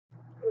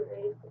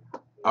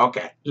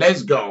Okay,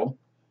 let's go.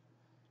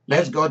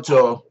 Let's go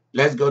to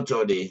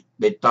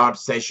the third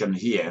session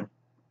here.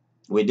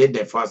 We did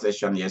the first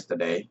session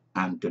yesterday,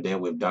 and today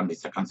we've done the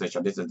second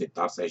session. This is the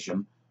third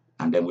session,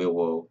 and then we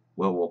will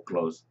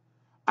close.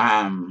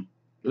 Um,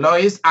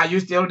 Lois, are you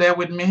still there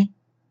with me?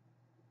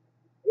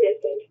 Yes,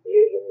 I'm still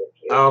here with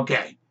you.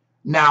 Okay.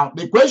 Now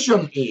the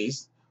question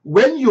is,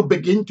 when you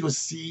begin to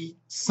see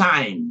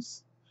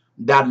signs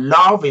that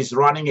love is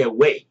running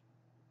away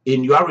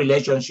in your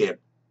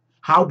relationship,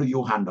 how do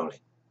you handle it?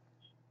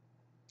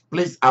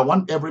 Please, I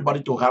want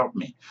everybody to help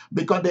me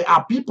because there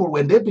are people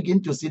when they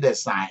begin to see the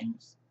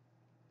signs,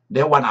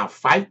 they want to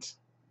fight,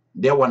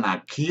 they want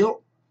to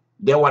kill,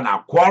 they want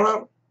to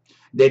quarrel.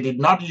 They did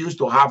not used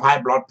to have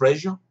high blood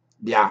pressure.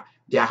 Their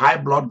high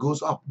blood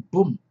goes up.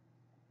 Boom.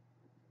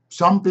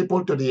 Some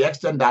people to the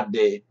extent that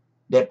they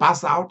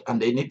pass out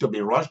and they need to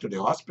be rushed to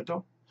the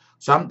hospital.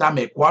 Sometimes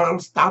a quarrel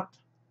start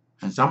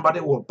and somebody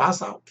will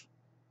pass out.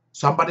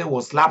 Somebody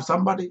will slap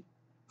somebody.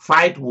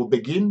 Fight will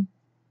begin.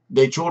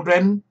 The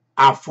children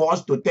are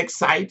forced to take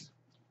sides.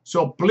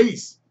 So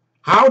please,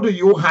 how do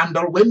you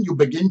handle when you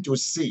begin to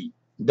see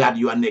that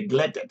you are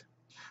neglected?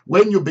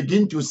 When you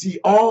begin to see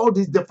all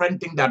these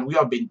different things that we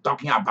have been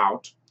talking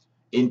about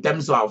in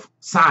terms of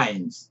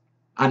signs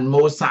and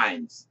more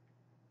signs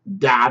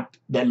that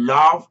the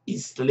love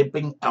is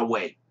slipping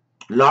away,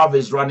 love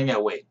is running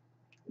away.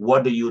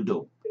 What do you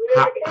do?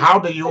 How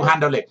do you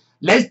handle it?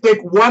 Let's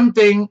take one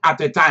thing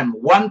at a time,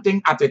 one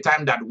thing at a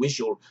time that we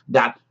should,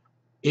 that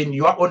in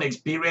your own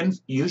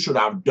experience, you should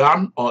have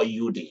done or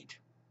you did.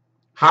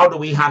 How do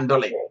we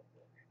handle it?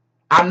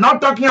 I'm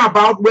not talking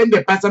about when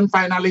the person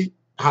finally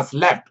has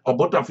left or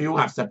both of you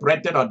have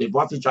separated or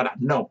divorced each other.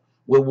 No,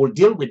 we will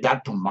deal with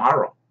that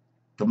tomorrow,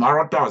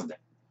 Thursday.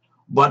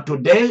 But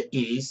today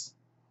is,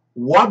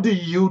 what do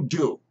you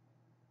do?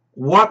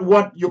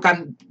 What you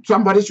can,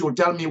 somebody should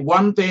tell me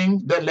one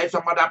thing, then let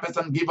some other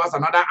person give us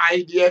another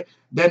idea,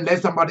 then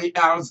let somebody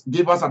else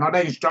give us another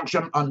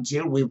instruction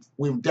until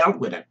we've dealt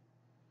with it.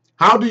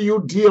 How do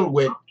you deal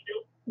with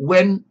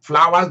when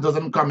flowers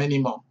doesn't come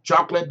anymore,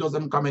 chocolate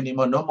doesn't come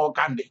anymore, no more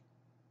candy?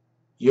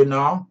 You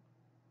know,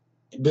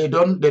 they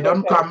don't Okay,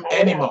 come I would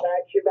have anymore. to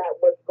ask you about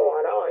what's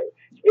going on.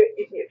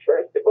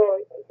 First of all,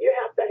 you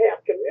have to have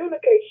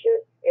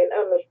communication and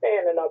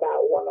understanding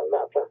about one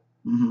another.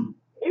 Mhm.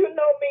 You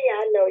know me,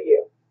 I know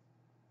you.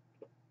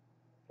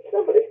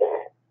 Simple as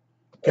that.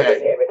 And when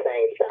Okay.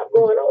 everything stops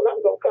going on,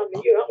 I'm gonna come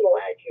to you. I'm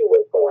gonna ask you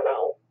what's going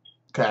on.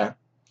 Okay.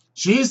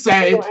 She I'm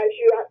said, gonna ask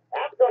you.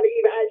 I'm gonna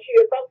even ask you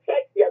if I'm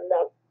sexy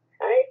enough.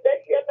 I ain't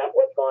sexy enough.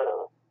 What's going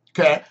on?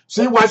 okay,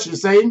 see what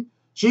she's saying?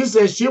 She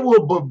says she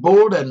will be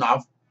bold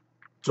enough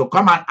to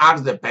come and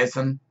ask the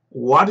person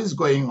what is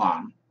going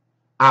on.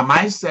 Am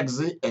I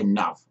sexy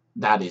enough?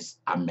 That is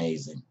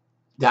amazing.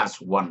 That's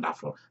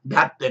wonderful.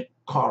 That the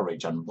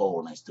courage and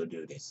boldness to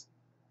do this.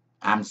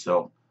 I'm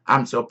so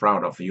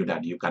proud of you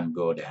that you can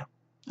go there.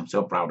 I'm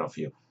so proud of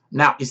you.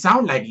 Now it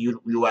sounds like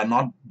you are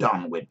not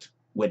done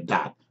with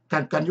that.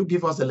 Can you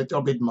give us a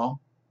little bit more?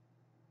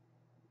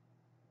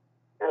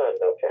 I don't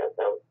know, Chance.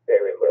 I'm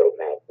very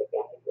romantic.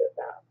 I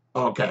just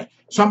Okay.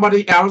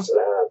 Somebody else?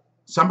 love.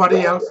 Somebody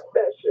Love is else?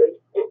 special.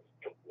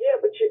 Yeah,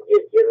 but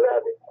your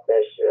love is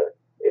special.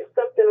 It's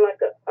something like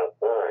a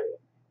bond.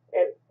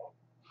 And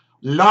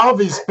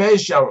Love is I,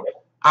 special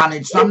and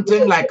it's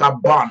something like a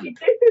bond.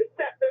 this is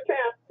something,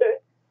 Pastor.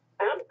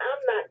 I'm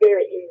not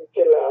very easy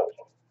to love.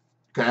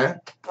 Okay.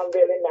 I'm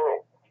really not.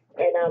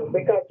 And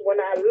because when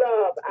I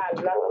love,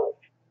 I love.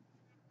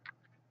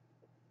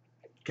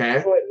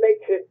 Okay. So it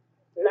makes it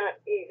not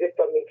easy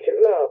for me to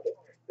love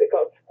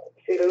because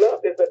see,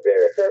 love is a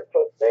very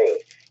hurtful thing.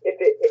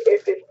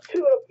 If it's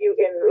two of you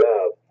in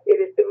love, it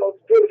is the most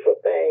beautiful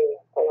thing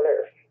on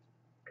earth.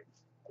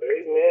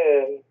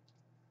 Amen.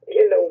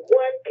 You know,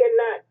 one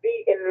cannot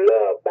be in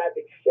love by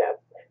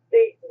themselves.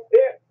 See,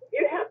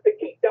 you have to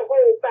keep the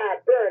whole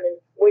fire burning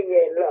when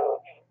you're in love.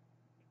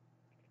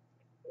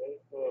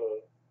 Mm-hmm.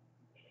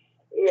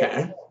 Yeah.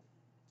 Okay.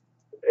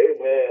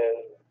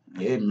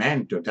 Amen.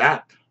 Amen to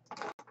that.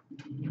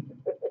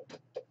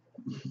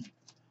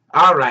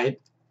 All right.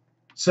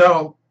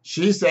 So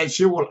she said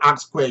she will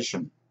ask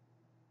question.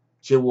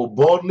 She will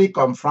boldly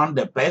confront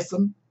the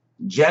person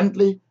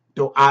gently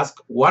to ask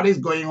what is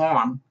going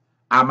on.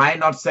 Am I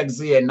not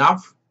sexy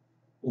enough?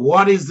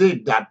 What is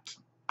it that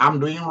I'm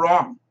doing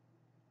wrong?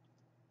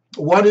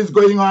 What is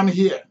going on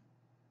here?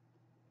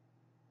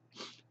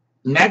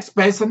 Next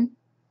person,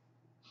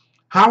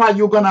 how are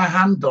you going to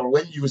handle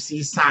when you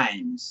see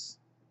signs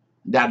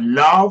that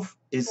love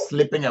is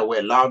slipping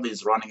away, love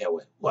is running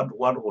away? What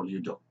will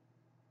you do?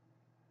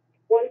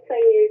 One thing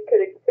you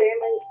could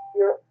examine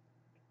your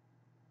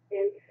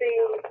and see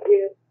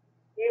if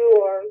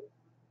you are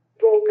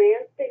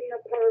romancing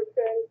a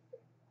person,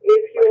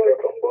 if you're,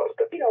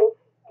 you know,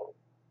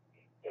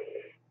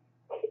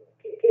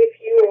 if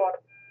you are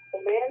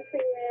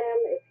romancing them,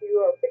 if you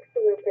are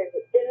fixing their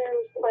favorite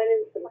dinners,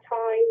 planning some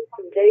time,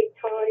 some date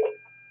time.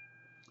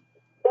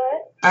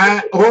 But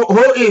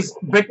Who is,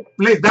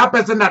 please, that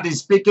person that is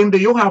speaking, do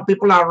you have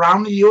people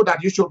around you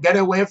that you should get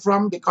away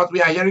from? Because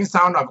we are hearing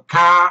sound of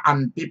car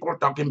and people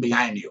talking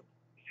behind you.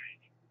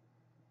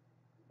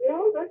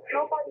 No, there's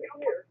nobody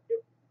here.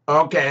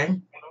 Okay.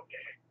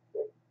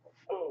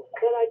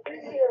 But I do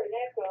hear an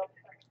echo.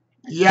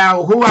 Yeah,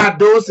 who are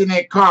those in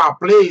a car?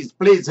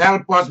 Please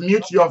help us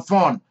mute your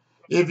phone.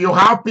 If you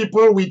have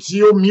people with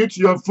you, mute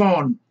your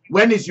phone.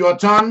 When it's your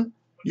turn,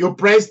 you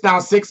press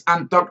 *6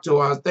 and talk to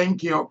us.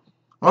 Thank you.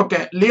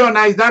 Okay,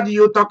 Leona, is that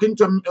you talking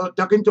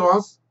to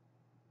us?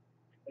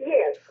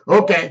 Yes.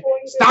 Okay,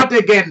 start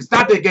again.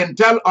 Start again.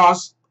 Tell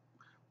us,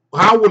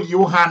 how will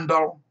you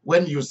handle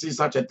when you see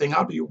such a thing?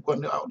 How do you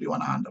want to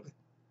handle it?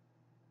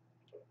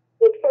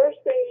 The first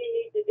thing you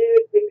need to do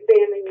is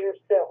examine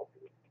yourself.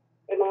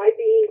 Am I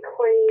being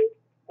clean?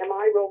 Am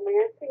I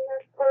romancing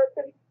this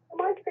person? Am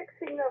I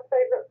fixing their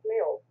favorite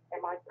meal?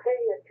 Am I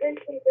paying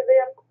attention to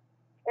them?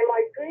 Am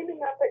I dreaming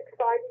up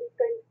exciting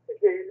things to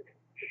do?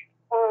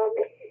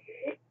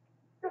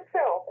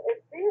 Yourself.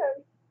 And then,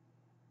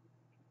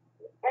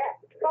 at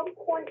some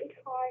point in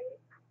time,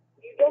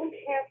 you don't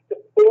have to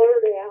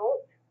blurt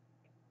out,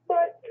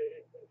 but,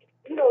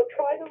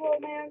 try the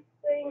romance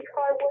thing,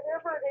 try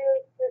whatever it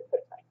is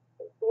that's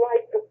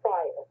light the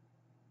fire.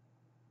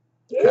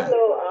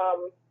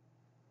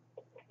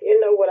 You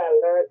know what I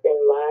learned in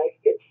life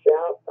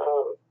itself.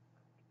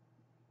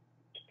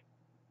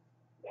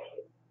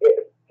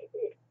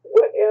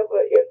 Whatever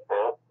is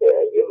out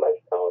there, you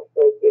must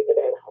also give it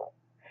at home.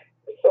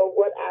 So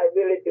what I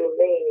really do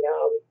mean,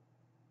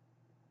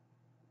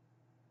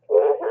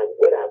 when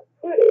I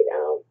put it,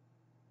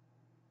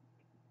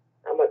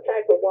 I'm a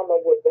type of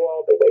woman would go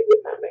all the way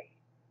with my man.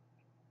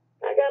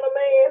 I got a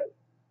man.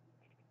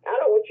 I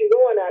don't want you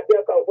going out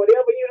there because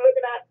whatever you're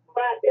looking at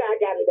out there, I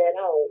got it at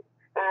home.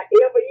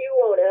 However you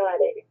want it,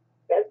 honey.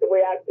 That's the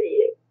way I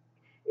see it.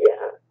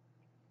 Yeah.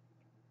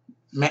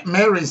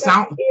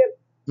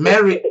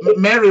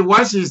 Mary,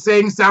 what she's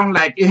saying sound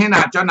like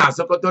Ihina Chana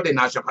Sokoto de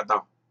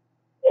Nashokoto.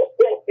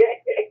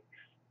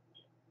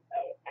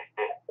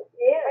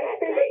 Yeah, I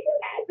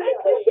think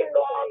we should go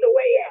all the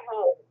way at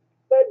home.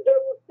 But they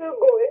will still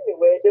go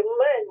anyway. The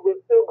man will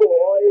still go.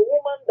 Or a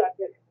woman that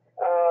is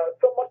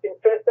so much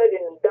interested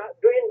in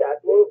doing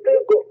that will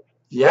still go.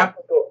 Yep.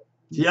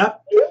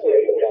 Yep.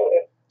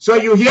 So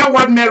you hear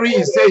what Mary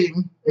is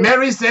saying.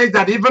 Mary says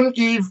that even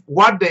if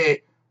what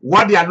they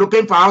are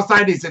looking for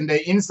outside is in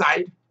the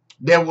inside,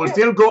 they will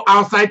still go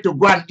outside to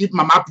go and eat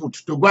mama put,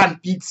 to go and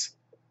eat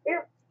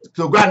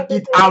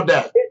out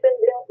there. It's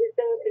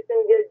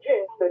in their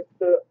genes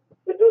to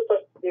do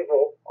such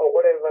evil or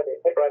whatever they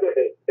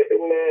practice.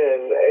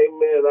 Amen.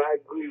 I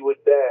agree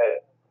with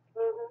that.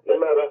 No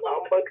matter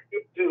how much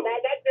you do. Now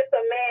that's just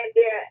a man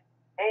there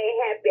ain't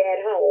happy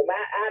at home.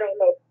 I don't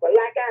know. But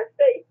like I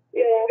say,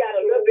 if you got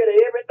a little bit of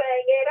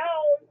everything at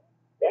home,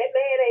 that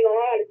man ain't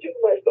gonna have too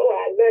much go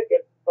out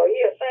looking. Or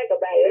he'll think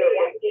about it.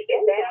 I can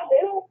get that.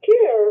 They don't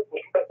care.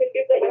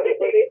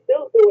 They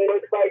still do it.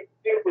 But like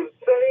you were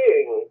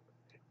saying,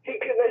 he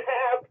can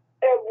have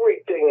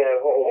everything at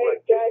home.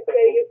 Hey, I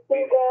say you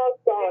still go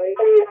outside.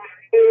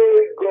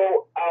 He'll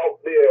go out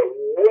there.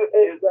 What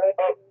is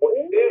up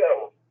with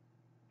him?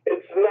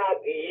 It's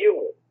not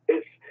you.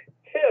 It's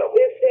him.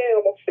 It's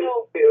him.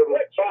 So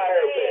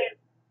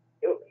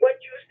what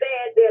you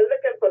saying, they're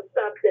looking for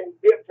something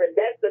different.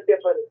 That's a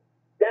different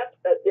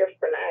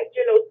act.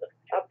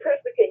 A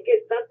person can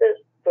get something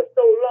for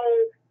so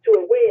long to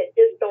where it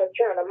just don't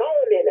turn them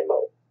on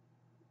anymore.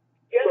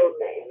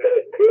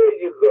 There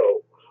you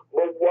go.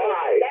 But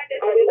why?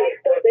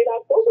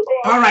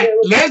 All right,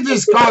 let's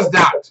discuss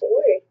that.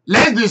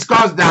 Let's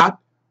discuss that.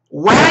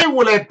 Why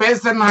will a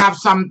person have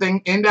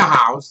something in the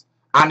house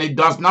and it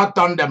does not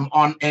turn them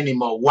on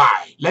anymore?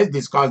 Why? Let's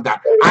discuss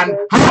that. And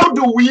how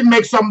do we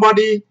make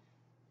somebody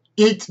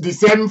eat the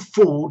same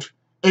food,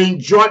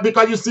 enjoy?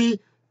 Because you see,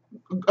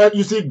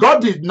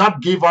 God did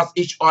not give us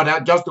each other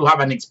just to have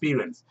an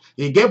experience.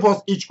 He gave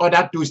us each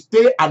other to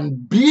stay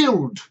and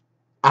build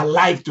a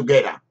life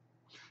together.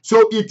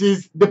 So it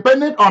is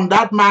dependent on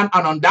that man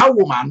and on that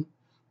woman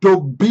to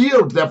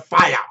build the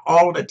fire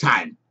all the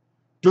time,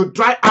 to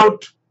try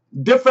out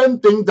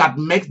different things that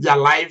makes their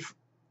life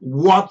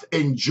worth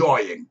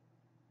enjoying.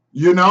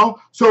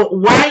 So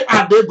why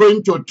are they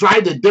going to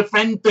try the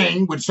different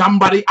thing with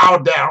somebody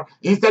out there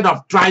instead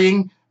of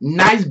trying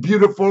nice,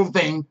 beautiful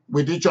thing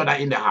with each other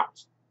in the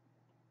house?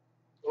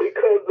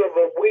 Because of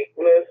a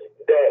weakness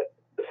that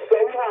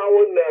somehow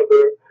or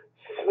another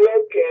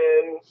snuck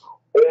in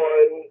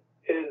on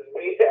his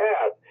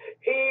behalf.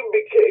 He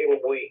became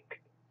weak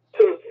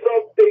to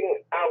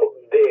something out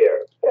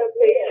there.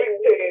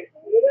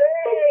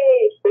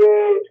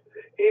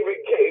 He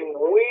became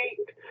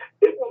weak.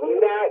 It's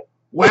not.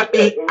 Well,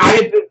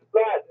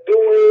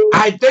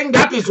 I think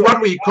that is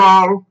what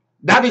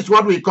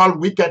we call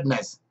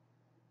wickedness.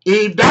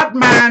 If that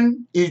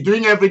man is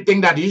doing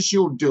everything that he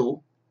should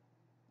do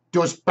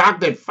to spark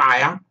the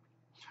fire,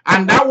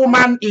 and that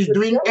woman is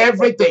doing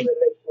everything,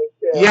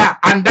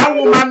 and that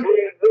woman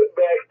brings it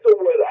back to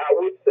what I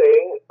was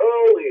saying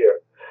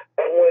earlier.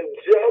 And when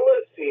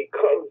jealousy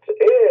comes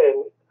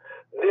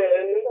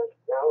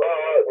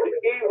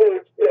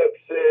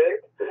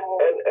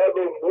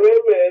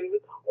women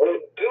will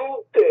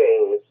do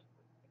things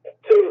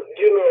to,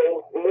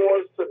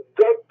 more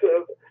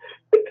seductive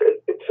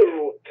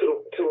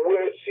to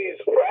where she's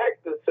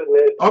practicing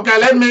it. Okay,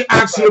 let me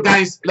ask you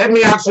guys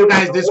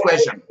this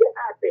question.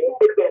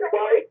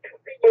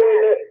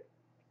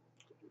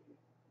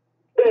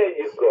 There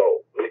you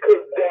go.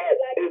 Because that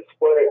is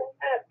what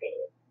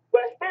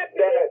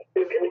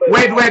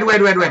Wait.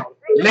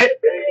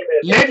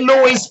 Let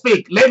Louis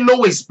speak.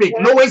 Louis speak.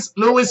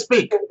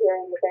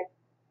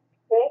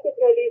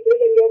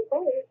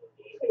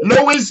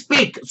 Louis,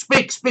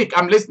 speak.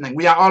 I'm listening.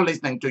 We are all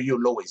listening to you,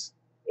 Louis.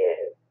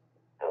 Yes,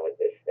 I was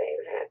just saying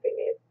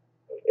happiness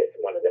is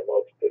one of the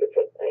most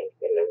beautiful things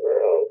in the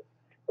world.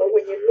 But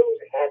when you lose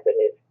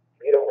happiness,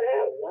 you don't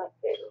have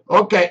nothing.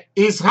 Okay,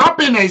 is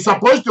happiness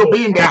supposed to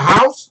be in the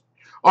house,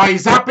 or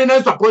is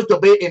happiness supposed to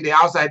be in the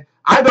outside?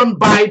 I don't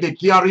buy the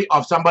theory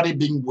of somebody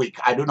being weak.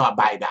 I do not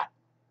buy that.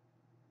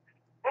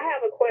 I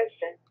have a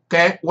question.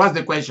 Okay, what's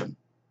the question?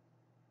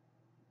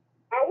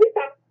 Are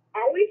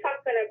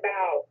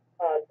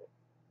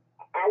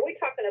we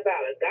talking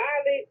about a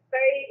godly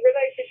saved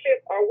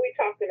relationship? Or are we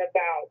talking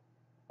about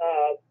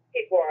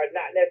people are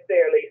not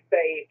necessarily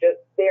saved, just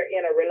they're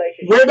in a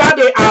relationship? Whether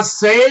they are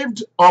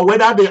saved or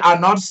whether they are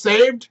not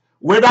saved,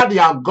 whether they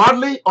are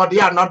godly or they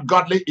are not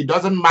godly, it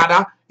doesn't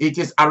matter. It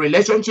is a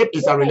relationship.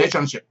 It's a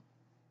relationship.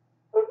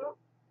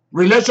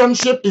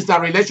 Relationship is a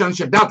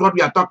relationship. That's what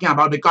we are talking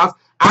about, because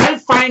I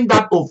find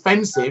that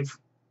offensive.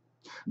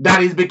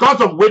 That is because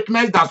of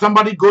weakness that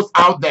somebody goes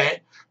out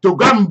there to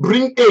go and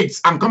bring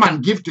AIDS and come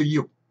and give to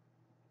you.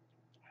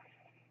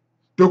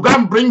 To go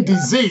and bring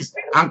disease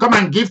and come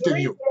and give to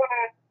you.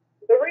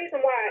 The reason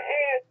why I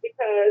ask,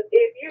 because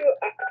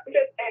I'm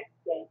just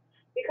asking,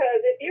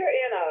 because if you're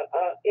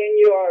in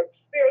your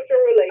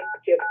spiritual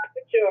relationship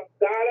with your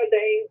God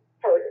ordained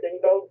person,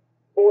 your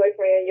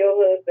boyfriend, your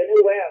husband,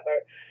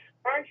 whoever,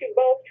 aren't you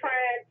both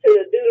trying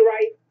to do the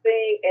right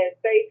thing and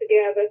stay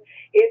together?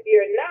 If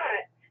you're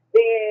not,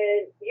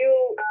 then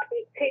you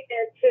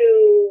tend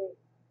to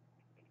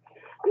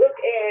look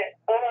at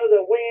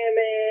other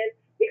women,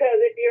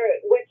 because if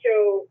you're with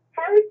your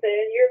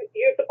person, you're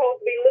supposed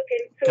to be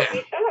looking to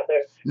each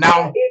other.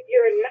 Now, if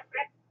you're not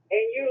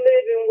and you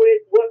living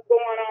with what's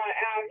going on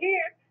out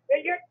here,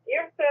 then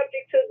you're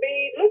subject to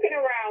be looking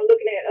around,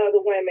 looking at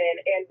other women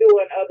and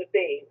doing other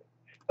things.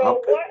 So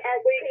what are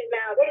we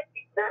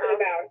talking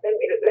about?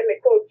 Let me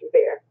quote you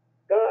there.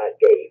 God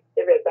gave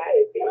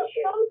everybody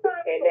vision,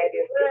 and that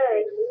is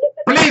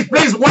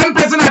please, one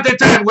person at a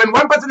time. When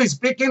one person is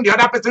speaking, the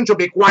other person should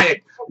be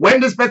quiet. When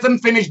this person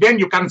finishes, then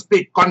you can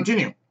speak.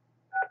 Continue.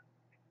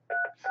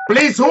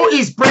 Please, who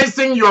is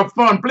pressing your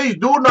phone? Please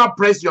do not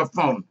press your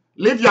phone.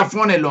 Leave your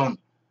phone alone.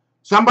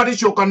 Somebody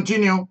should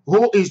continue.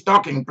 Who is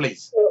talking,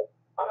 please?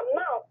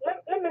 Now,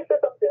 let me say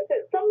something.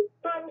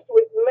 Sometimes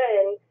with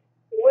men,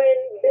 when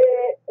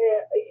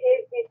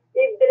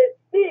if they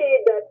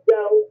see that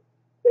the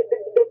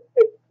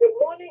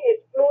money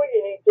is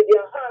flowing into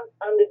their hands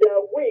and they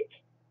are weak,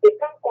 they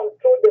can't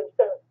control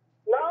themselves.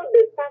 Now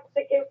they start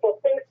seeking for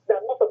things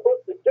they're not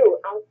supposed to do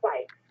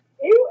outside.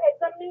 You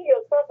examine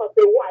yourself as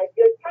a wife,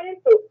 you're trying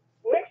to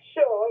make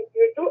sure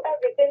you do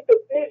everything to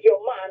please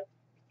your man.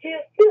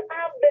 He's still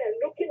out there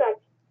looking at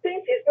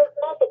things he's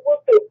not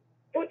supposed to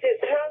put his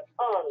hands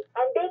on.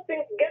 And those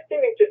things get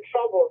him into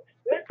trouble,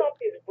 mess up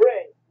his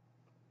brain.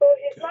 So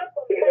he's not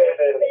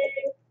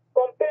comparing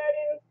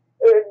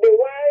the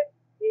wife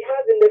he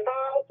has in the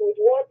house with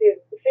what he's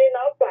seeing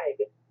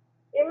outside.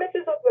 It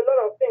messes up a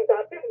lot of things.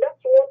 I think that's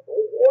what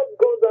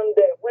goes on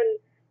there. When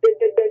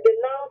they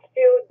now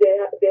feel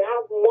they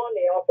have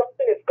money or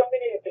something is coming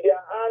into their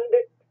hand,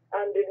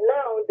 and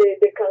now they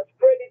can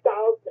spread it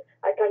out.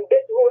 I can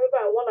get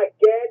whoever I want to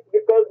get,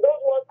 because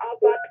those ones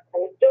outside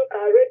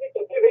are ready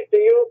to give it to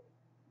you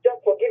just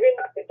for giving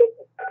it.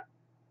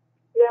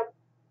 Yeah.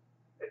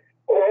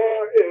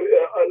 Or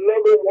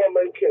another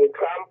woman can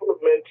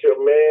compliment your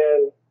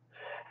man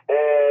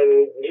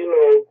and,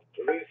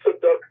 be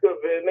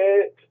seductive in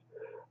it.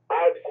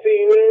 I've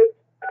seen it.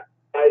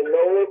 I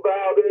know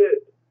about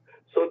it.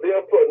 So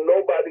therefore,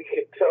 nobody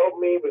can tell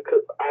me,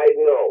 because I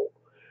know.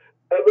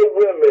 Other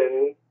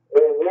women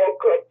will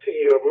walk up to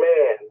your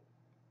man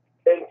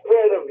in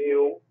front of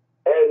you,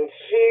 and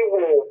she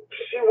will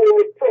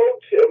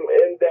approach him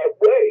in that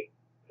way.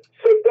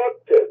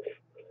 Seductive.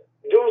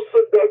 Do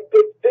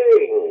seductive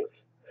things.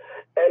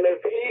 And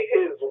if he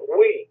is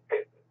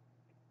weak,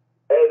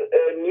 and I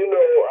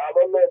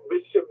don't know,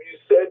 Bishop, you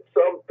said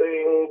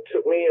something to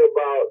me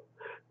about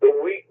the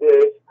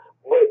weakness,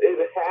 but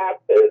it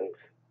happens.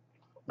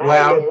 I'm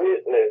a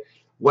witness.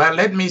 Well,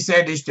 let me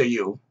say this to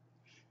you.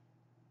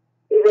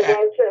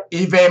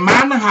 If a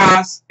man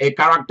has a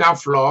character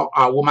flaw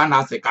or a woman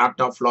has a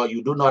character flaw,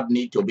 you do not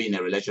need to be in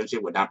a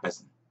relationship with that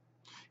person.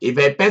 If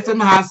a person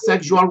has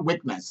sexual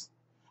weakness,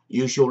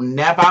 you should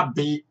never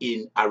be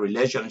in a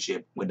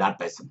relationship with that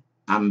person.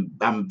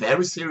 I'm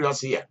very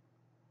serious here,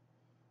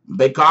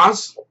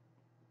 because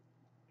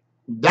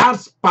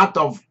that's part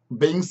of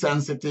being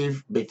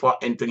sensitive before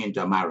entering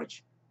into a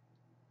marriage.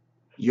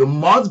 You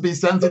must be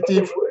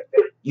sensitive.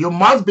 You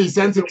must be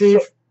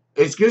sensitive.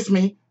 Excuse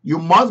me. You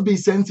must be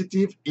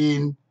sensitive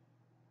in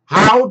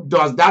how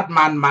does that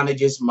man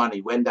manages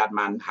money when that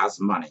man has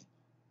money.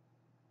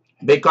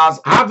 Because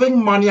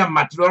having money and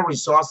material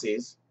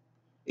resources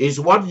is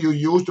what you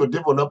use to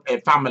develop a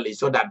family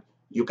so that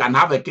you can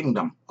have a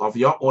kingdom of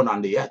your own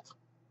on the earth.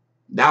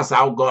 That's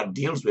how God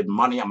deals with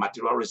money and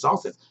material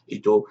resources.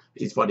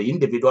 It's for the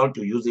individual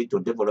to use it to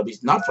develop.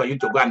 It's not for you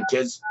to go and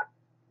chase.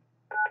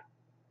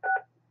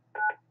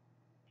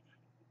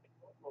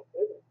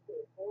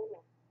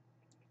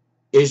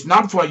 It's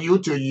not for you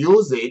to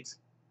use it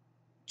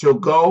to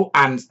go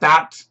and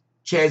start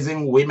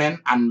chasing women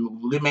and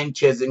women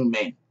chasing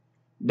men.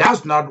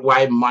 That's not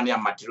why money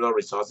and material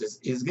resources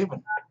is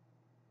given.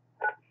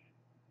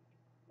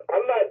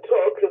 I'm not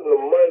talking the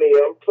money.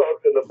 I'm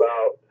talking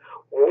about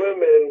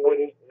women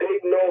when they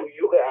know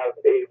you have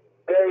a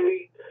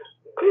very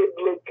good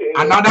looking.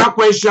 Another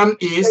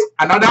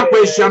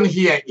question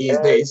here is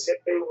this.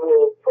 They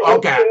will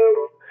Okay. him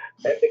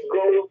and it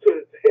goes to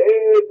his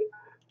head.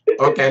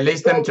 Okay,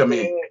 listen to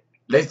me.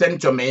 Listen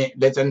to me,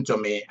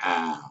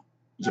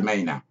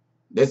 Jemina.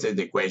 This is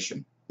the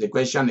question. The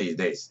question is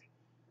this.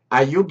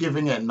 Are you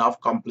giving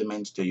enough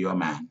compliments to your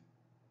man?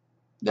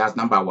 That's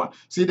number one.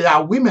 See, there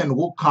are women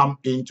who come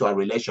into a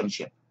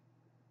relationship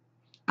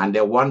and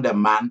they want the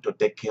man to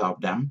take care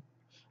of them.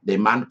 The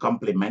man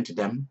compliment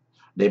them.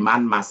 The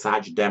man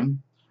massage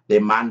them. The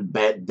man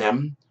bed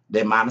them.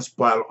 The man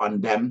spoil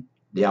on them.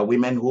 There are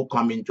women who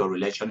come into a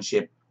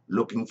relationship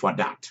looking for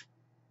that.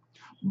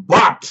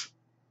 But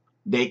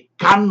they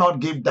cannot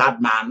give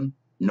that man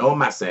no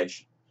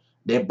massage.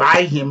 They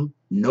buy him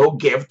no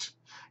gift.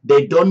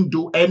 They don't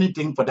do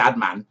anything for that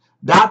man.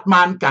 That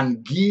man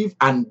can give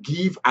and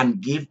give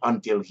and give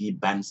until he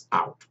burns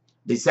out.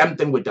 The same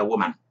thing with a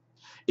woman.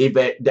 If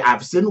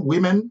I've seen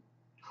women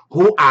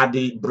who are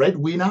the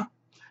breadwinner,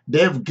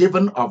 they've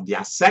given of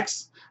their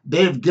sex,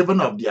 they've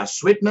given of their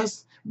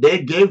sweetness,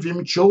 they gave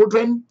him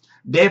children,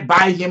 they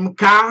buy him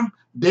car,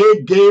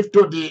 they gave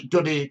to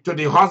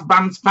the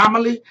husband's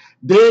family,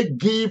 they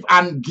give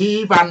and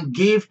give and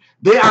give.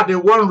 They are the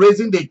one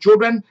raising the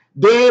children.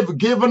 They've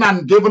given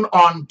and given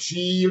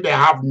until they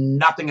have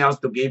nothing else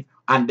to give,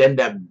 and then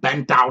they're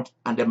bent out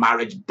and the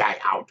marriage die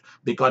out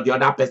because the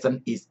other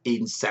person is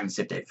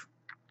insensitive.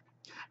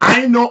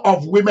 I know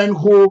of women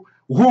who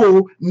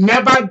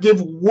never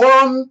give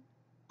one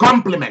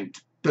compliment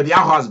to their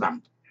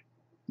husband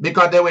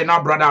because they were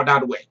not brought out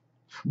that way.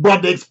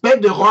 But they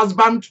expect the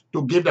husband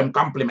to give them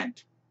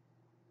compliment.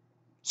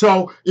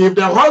 So if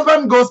the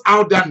husband goes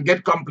out there and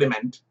get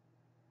compliment,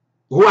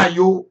 who are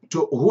you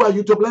to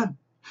blame?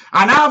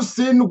 And I've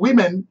seen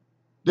women,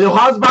 the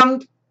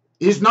husband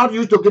is not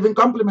used to giving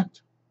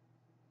compliment.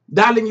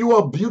 Darling, you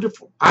are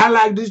beautiful. I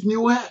like this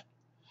new hair.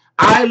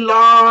 I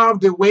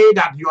love the way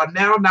that your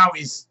nail now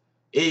is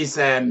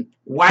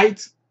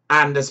white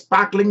and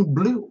sparkling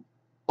blue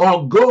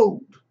or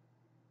gold.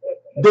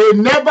 They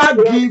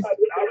never give.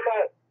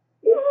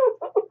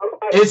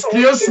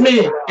 Excuse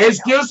me,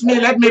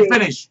 let me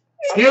finish.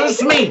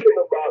 Excuse me.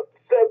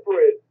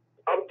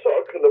 I'm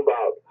talking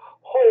about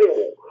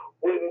whole.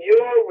 When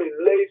your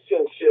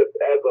relationship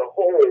as a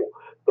whole,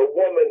 the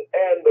woman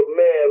and the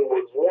man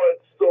was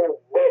once so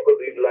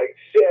bubbly like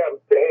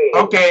champagne.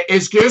 Okay,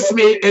 excuse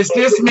me.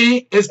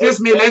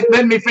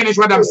 Let me finish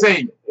what I'm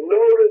saying.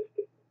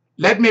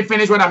 Let me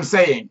finish what I'm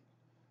saying.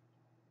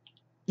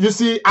 You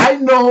see, I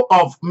know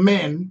of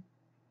men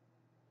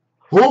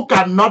who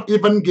cannot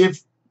even give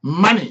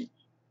money,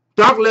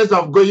 talk less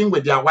of going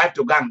with their wife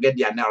to go and get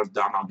their nails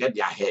done or get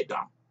their hair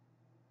done.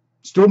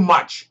 It's too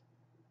much.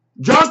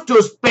 Just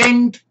to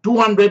spend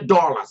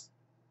 $200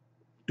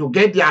 to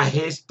get their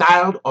hair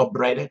styled or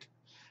braided,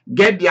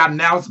 get their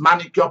nails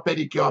manicure,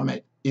 pedicure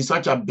made is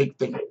such a big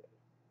thing.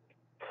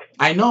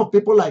 I know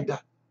people like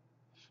that.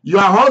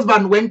 Your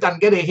husband went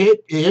and get a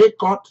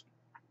haircut,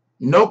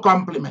 no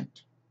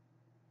compliment.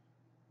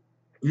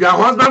 Your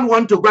husband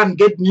want to go and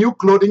get new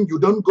clothing, you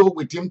don't go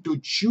with him to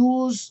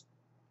choose.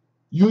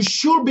 You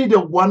should be the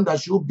one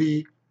that should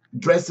be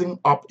dressing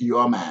up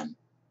your man.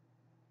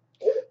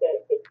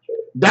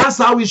 That's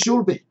how it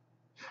should be.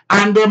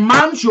 And the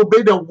man should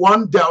be the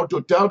one there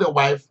to tell the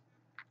wife,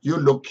 you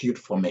look cute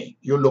for me.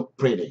 You look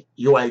pretty.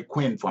 You are a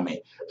queen for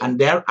me. And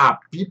there are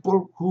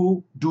people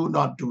who do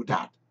not do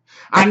that.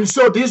 And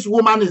so this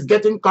woman is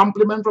getting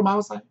compliment from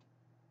outside.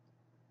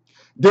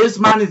 This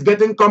man is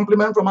getting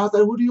compliment from outside.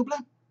 Who do you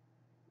blame?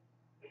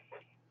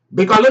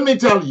 Because let me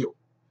tell you,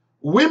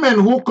 women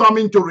who come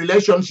into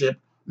relationship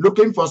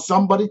looking for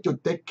somebody to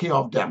take care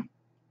of them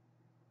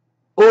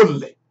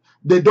only,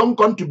 they don't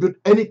contribute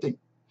anything.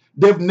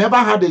 They've never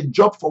had a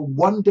job for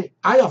one day.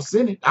 I have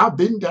seen it. I've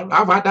been there.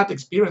 I've had that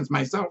experience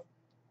myself.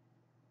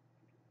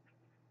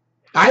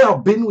 I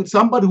have been with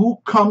somebody who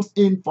comes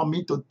in for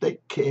me to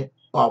take care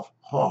of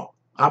her.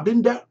 I've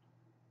been there.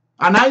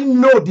 And I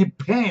know the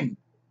pain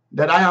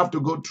that I have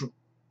to go through.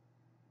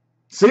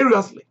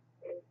 Seriously.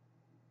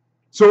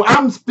 So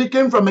I'm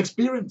speaking from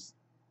experience.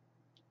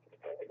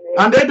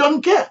 And they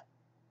don't care.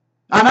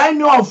 And I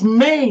know of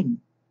men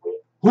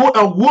who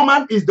a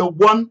woman is the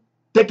one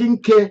taking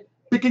care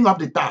picking up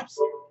the tabs.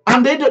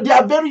 And they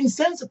are very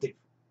insensitive.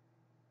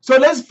 So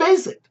let's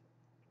face it.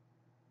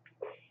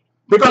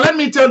 Because let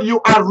me tell you,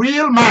 a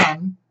real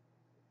man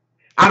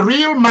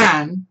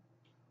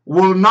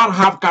will not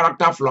have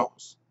character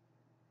flaws.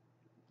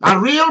 A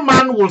real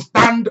man will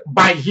stand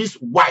by his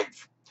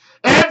wife.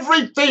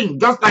 Everything,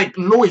 just like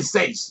Louis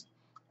says,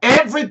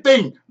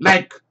 everything,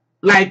 like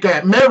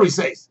Mary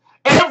says,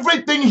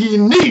 everything he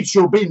needs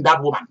should be in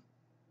that woman.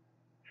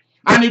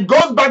 And it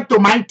goes back to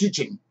my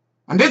teaching.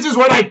 And this is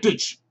what I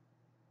teach,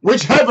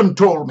 which heaven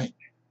told me.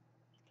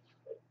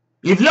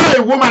 If you're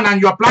a woman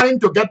and you're planning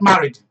to get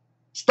married,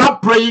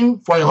 stop praying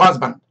for a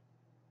husband.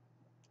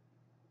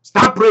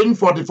 Start praying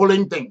for the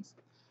following things.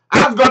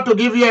 Ask God to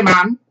give you a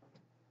man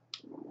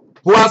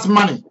who has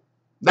money.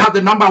 That's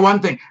the number one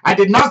thing. I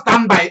did not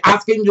stand by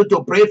asking you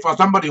to pray for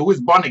somebody who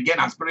is born again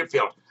and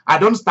spirit-filled. I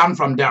don't stand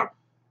from there.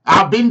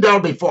 I've been there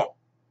before.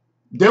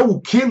 They will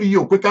kill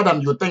you quicker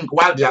than you think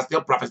while they are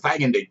still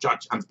prophesying in the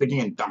church and speaking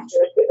in tongues.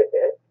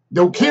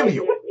 They will kill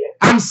you.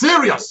 I'm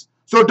serious.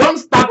 So don't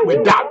start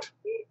with that.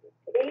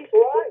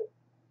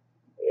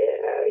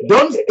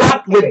 Don't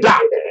start with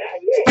that.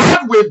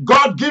 Start with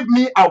God, give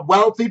me a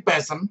wealthy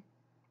person.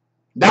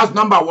 That's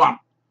number one.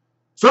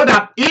 So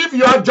that if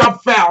your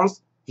job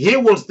fails, he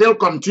will still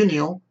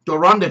continue to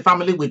run the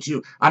family with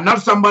you. And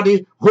not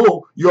somebody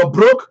who you're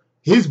broke,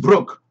 he's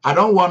broke. I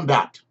don't want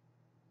that.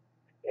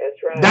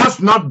 That's right.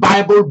 That's not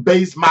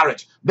Bible-based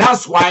marriage.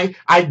 That's why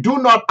I do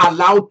not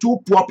allow two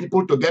poor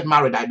people to get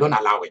married. I don't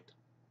allow it.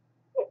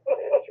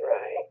 That's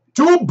right.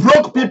 Two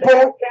broke people.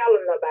 Tell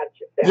them about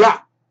yourself. Yeah.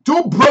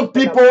 Two broke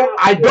people,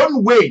 I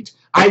don't wait.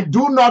 I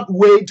do not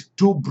wait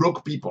two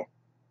broke people.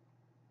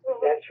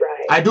 That's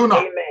right. I do not.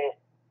 Amen.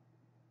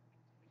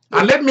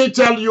 And let me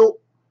tell you,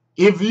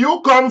 if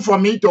you come for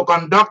me to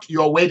conduct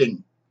your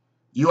wedding,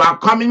 you are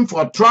coming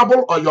for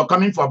trouble or you're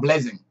coming for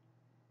blessing.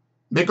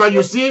 Because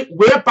you see,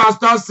 where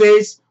pastor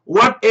says,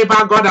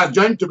 whatever God has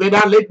joined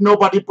together, let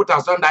nobody put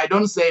asunder. I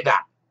don't say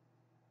that.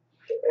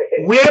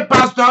 Where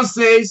pastor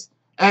says,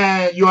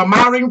 you are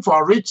marrying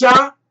for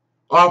richer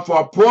or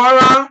for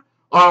poorer,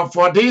 or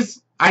for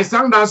this, I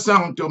sang that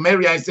song to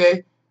Mary. I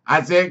say,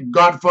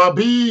 God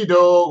forbid,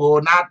 oh,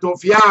 not to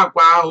fear,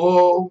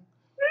 oh.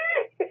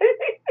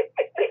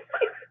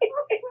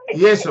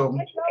 Yes, oh.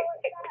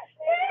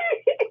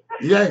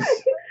 Yes.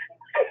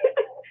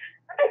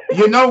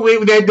 You know,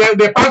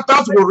 the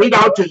pastors will read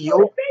out to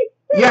you.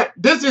 Yeah,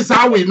 this is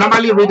how we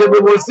normally read it. We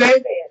will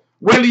say,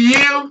 will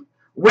you,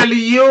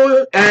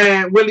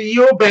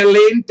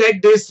 Berlin,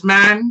 take this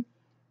man?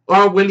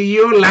 Or will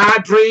you,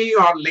 Ladry,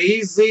 or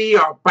Lazy,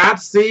 or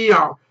Patsy,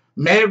 or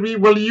Mary,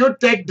 will you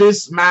take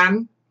this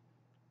man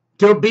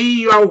to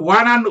be your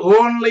one and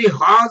only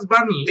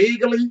husband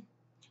legally?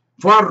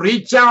 For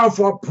richer or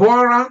for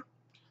poorer?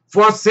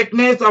 For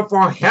sickness or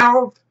for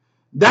health?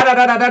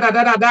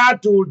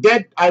 To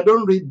get, I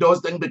don't read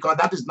those things because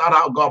that is not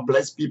how God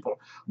bless people.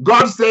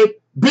 God said,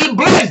 be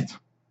blessed,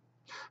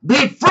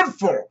 be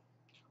fruitful,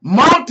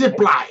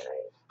 multiply,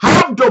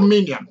 have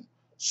dominion,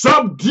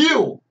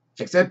 subdue,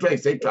 etc.,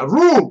 etc.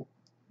 Rule.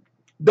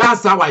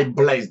 That's how I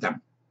bless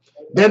them.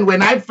 Then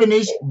when I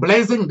finish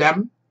blessing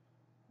them,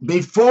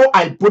 before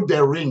I put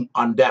the ring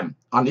on them,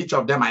 on each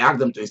of them, I ask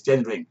them to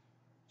exchange ring.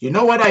 You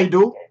know what I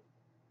do?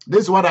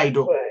 This is what I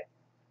do.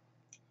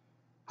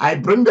 I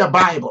bring the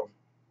Bible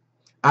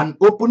and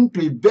open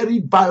to a very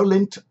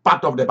violent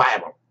part of the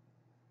Bible.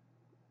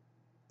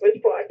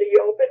 Which part do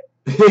you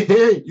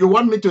open? You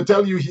want me to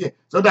tell you here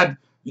so that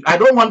I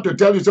don't want to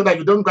tell you so that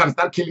you don't go and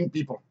start killing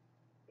people.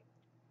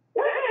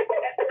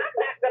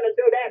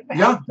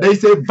 Yeah, there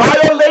is a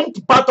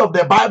violent part of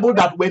the Bible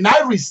that when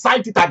I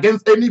recite it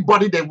against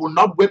anybody, they will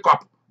not wake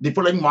up the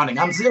following morning.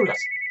 I'm serious.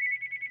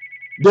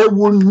 They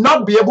will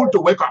not be able to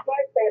wake up.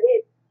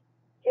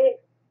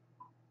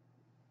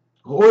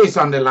 Who is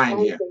on the line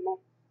here?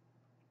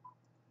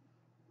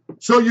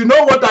 So you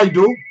know what I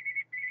do?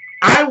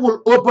 I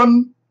will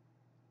open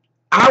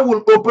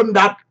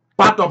that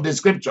part of the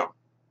scripture.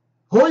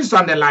 Who is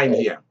on the line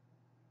here?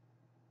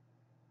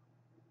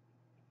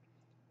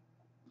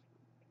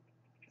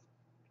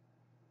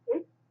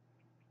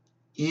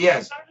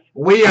 Yes,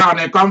 we are on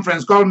a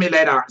conference. Call me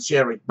later,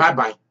 Sherry.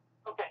 Bye-bye.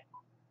 Okay.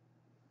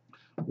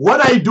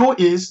 What I do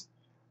is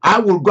I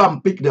will go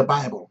and pick the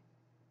Bible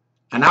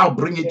and I'll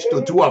bring it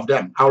to two of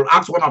them. I'll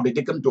ask one of the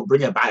deacons to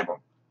bring a Bible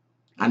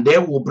and they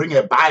will bring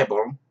a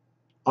Bible.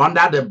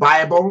 Under the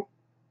Bible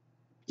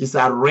is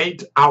a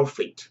red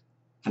outfit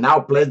and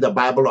I'll place the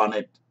Bible on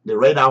it. The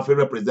red outfit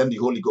represents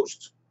the Holy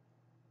Ghost.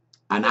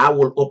 And I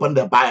will open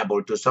the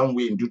Bible to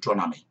somewhere in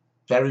Deuteronomy.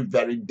 Very,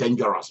 very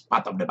dangerous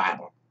part of the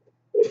Bible.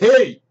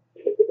 Hey,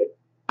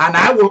 and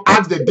I will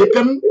ask the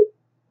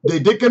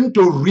deacon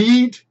to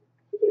read.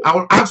 I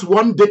will ask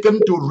one deacon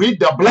to read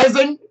the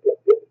blessing.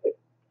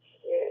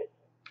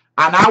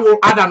 And I will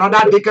add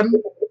another deacon.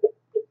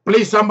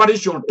 Please, somebody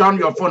should turn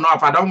your phone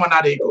off. I don't want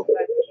that echo.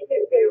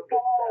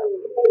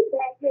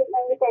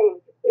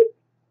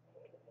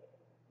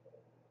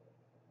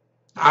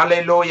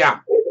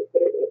 Hallelujah.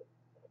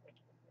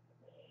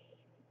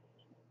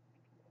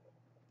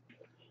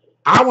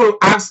 I will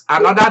ask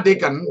another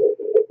deacon.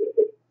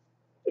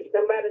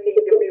 Somebody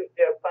needs to mute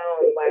their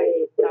phone while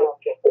he's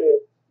talking.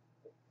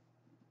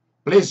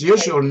 Please, you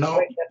should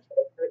know.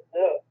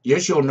 You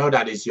should know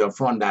that it's your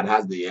phone that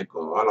has the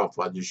echo. All of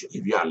us, you should,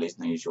 if you are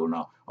listening, you should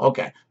know.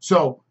 Okay,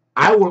 so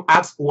I will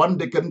ask one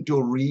deacon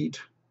to read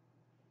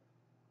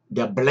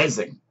the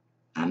blessing,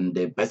 and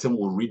the person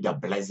will read the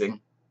blessing.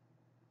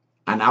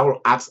 And I will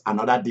ask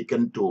another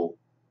deacon to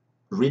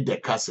read the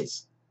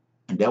curses,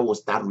 and they will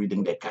start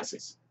reading the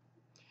curses.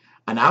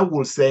 And I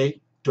will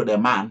say to the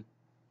man,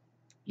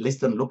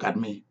 listen, look at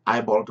me,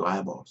 eyeball to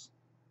eyeballs.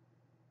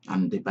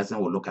 And the person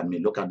will look at me,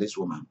 look at this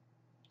woman.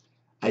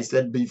 I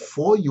said,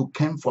 before you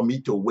came for me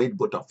to wait,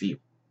 both of you,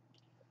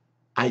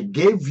 I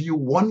gave you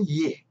 1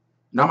 year.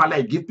 Normally,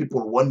 I give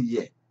people 1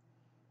 year.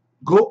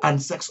 Go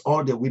and sex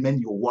all the women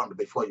you want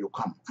before you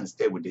come and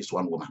stay with this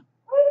one woman.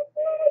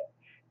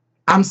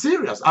 I'm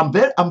serious. I'm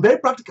very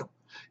practical.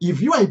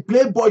 If you are a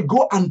playboy,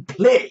 go and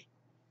play.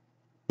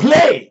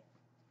 Play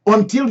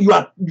until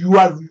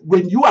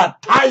when you are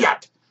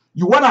tired,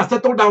 you want to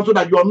settle down so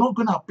that you are not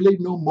going to play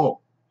no more.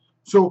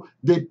 So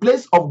the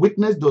place of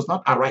weakness does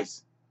not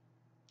arise.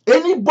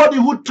 Anybody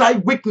who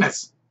tried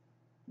weakness,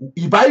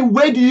 if I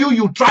wait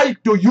you try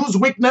to use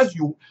weakness,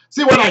 you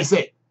see what I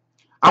say.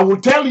 I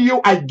will tell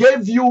you, I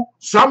gave you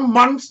some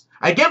months.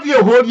 I gave you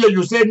a whole year.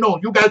 You say no.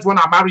 You guys want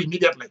to marry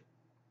immediately.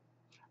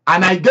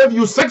 And I gave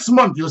you 6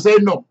 months. You say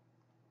no.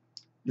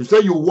 You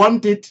say you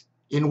want it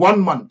in 1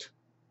 month.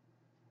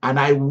 And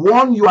I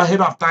warn you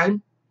ahead of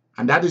time.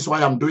 And that is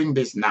why I'm doing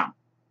this now.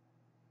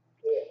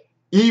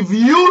 If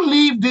you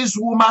leave this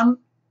woman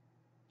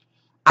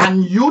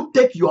and you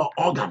take your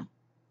organ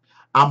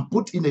and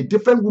put in a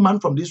different woman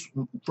from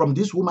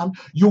this woman,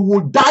 you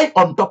will die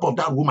on top of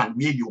that woman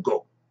where you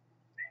go.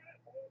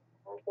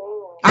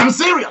 I'm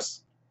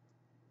serious.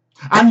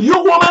 And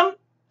you woman,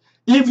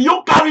 if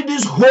you carry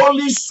this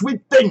holy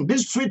sweet thing,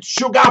 this sweet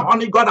sugar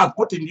honey God has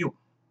put in you,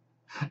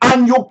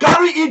 and you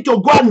carry it to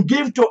go and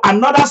give to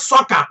another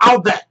sucker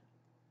out there,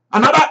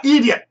 another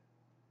idiot,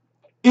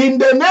 in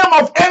the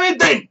name of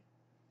anything,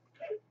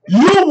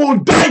 you will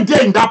die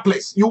there in that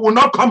place. You will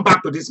not come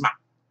back to this man.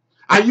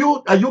 Are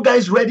you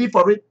guys ready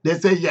for it? They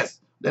say yes.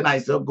 Then I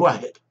say, go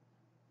ahead.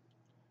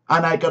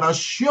 And I can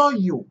assure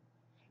you,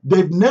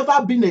 they've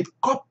never been a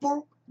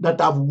couple that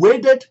have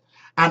waited,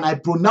 and I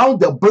pronounce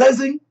the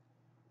blessing.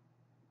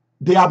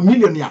 They are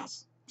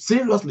millionaires.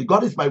 Seriously,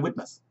 God is my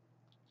witness.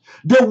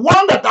 The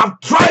one that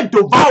have tried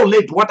to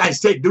violate what I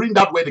said during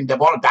that wedding,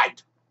 they've all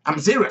died. I'm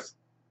serious.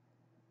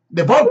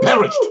 They've all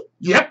perished.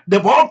 Yep,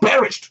 they've all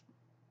perished.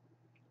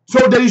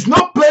 So there is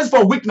no place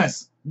for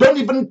weakness. Don't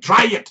even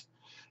try it.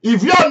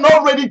 If you are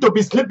not ready to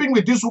be sleeping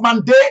with this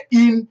woman day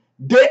in,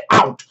 day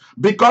out,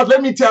 because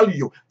let me tell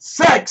you,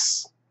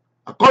 sex,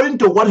 according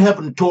to what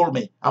heaven told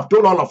me, I've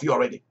told all of you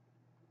already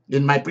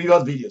in my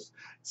previous videos,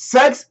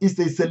 sex is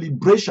a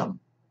celebration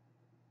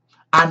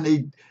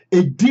and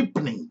a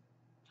deepening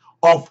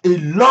of a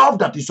love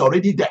that is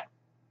already there.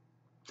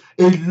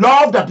 A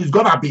love that is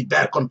going to be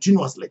there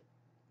continuously.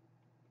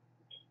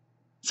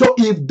 So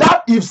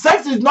if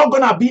sex is not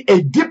going to be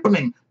a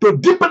deepening, to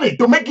deepen it,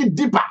 to make it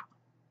deeper,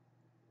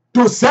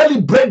 to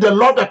celebrate the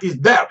love that is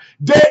there,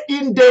 day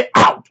in, day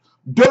out,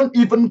 don't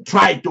even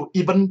try to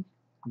even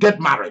get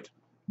married.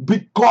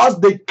 Because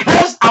the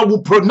curse I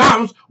will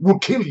pronounce will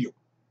kill you.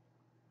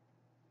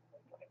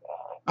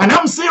 And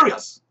I'm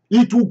serious.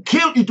 It will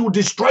kill, it will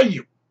destroy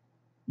you.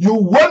 You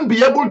won't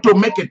be able to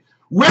make it.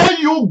 Where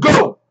you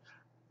go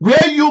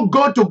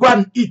to go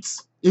and eat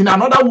in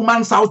another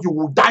woman's house, you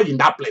will die in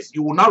that place.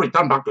 You will not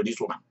return back to this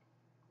woman.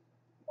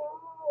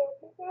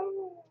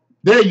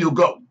 There you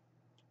go.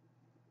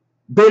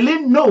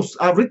 Berlin knows.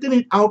 I've written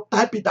it out,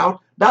 type it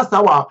out. That's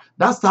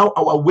how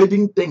our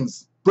wedding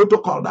things,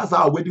 protocol, that's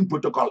how our wedding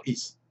protocol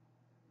is.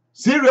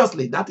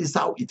 Seriously, that is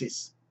how it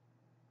is.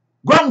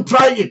 Go and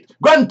try it.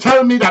 Go and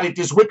tell me that it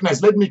is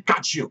weakness. Let me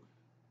catch you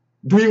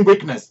doing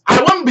weakness. I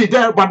won't be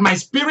there, but my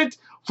spirit,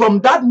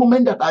 from that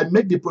moment that I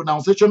make the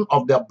pronunciation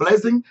of the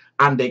blessing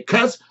and the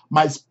curse,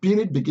 my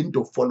spirit begin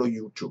to follow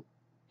you too.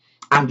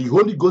 And the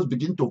Holy Ghost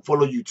begin to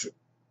follow you too.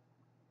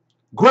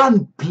 Go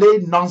and play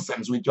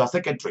nonsense with your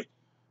secretary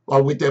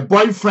or with a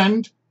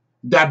boyfriend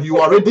that you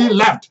already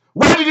left.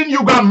 Why didn't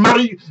you go and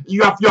marry?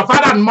 Your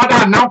father and mother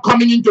are now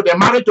coming into the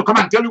marriage to come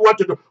and tell you what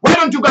to do. Why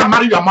don't you go and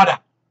marry your mother?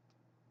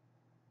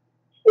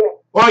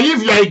 Or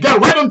if you're a girl,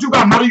 why don't you go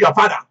and marry your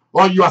father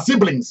or your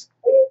siblings?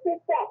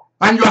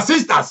 And your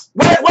sisters.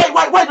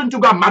 Why don't you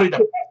go and marry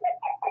them?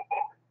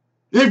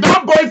 If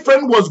that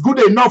boyfriend was good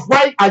enough,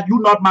 why are you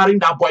not marrying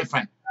that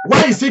boyfriend?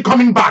 Why is he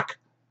coming back?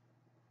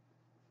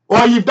 Or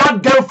if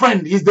that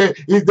girlfriend is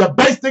the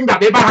best thing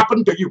that ever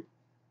happened to you,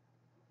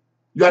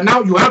 you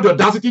have the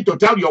audacity to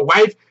tell your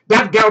wife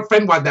that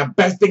girlfriend was the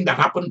best thing that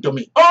happened to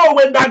me. Oh,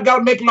 when that girl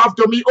make love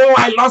to me, oh,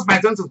 I lost my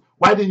senses.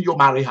 Why didn't you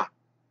marry her?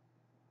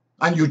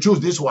 And you choose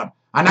this one.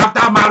 And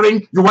after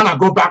marrying, you want to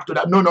go back to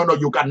that. No,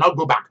 you cannot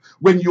go back.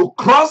 When you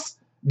cross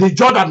the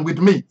Jordan with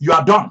me, you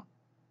are done.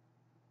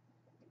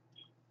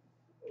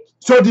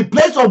 So the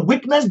place of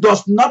weakness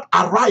does not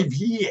arrive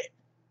here.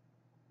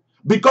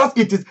 Because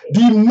it is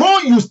the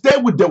more you stay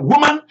with the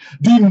woman,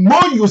 the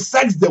more you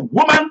sex the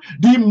woman,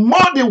 the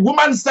more the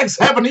woman sex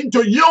heaven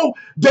into you,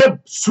 the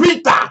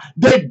sweeter,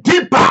 the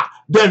deeper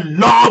the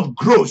love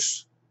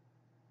grows.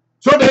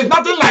 So there's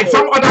nothing like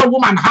some other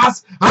woman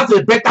has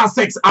a better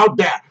sex out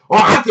there, or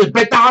has a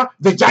better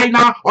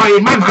vagina, or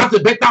a man has a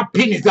better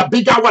penis, a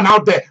bigger one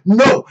out there.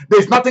 No,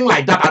 there's nothing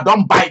like that. I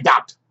don't buy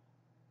that.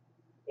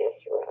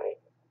 That's right.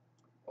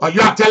 Or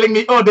you are telling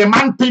me, oh, the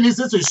man penis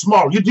is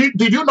small. Did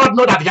you not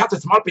know that he has a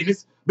small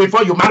penis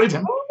before you married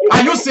him?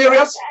 Are you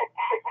serious?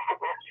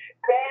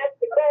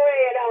 Pastor, go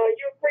ahead on.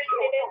 You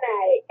preaching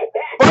tonight.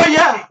 Oh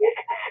yeah.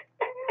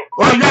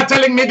 Or you are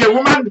telling me the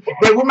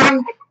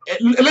woman,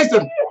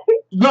 listen.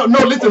 No,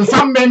 listen,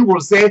 some men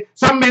will say,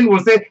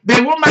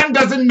 the woman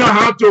doesn't know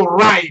how to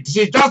ride.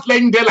 She's just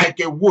laying there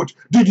like a wood.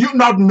 Did you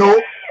not know?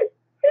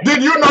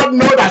 Did you not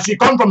know that she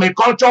comes from a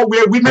culture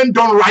where women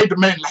don't ride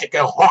men like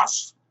a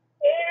horse?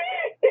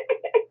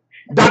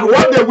 That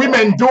what the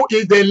women do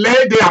is they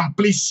lay there and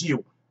please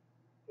you.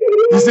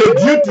 It's a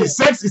duty.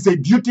 Sex is a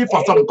duty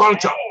for some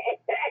culture.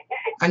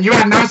 And you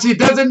are now, she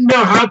doesn't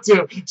know how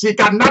to, she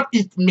cannot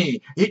eat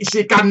me.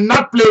 She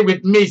cannot play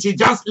with me. She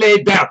just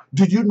lay there.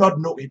 Did you not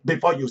know it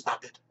before you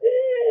started?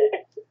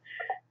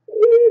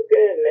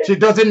 She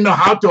doesn't know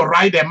how to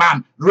ride a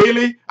man.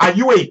 Really? Are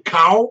you a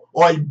cow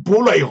or a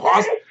bull or a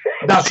horse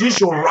that she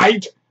should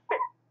ride?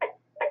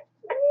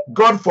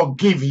 God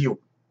forgive you.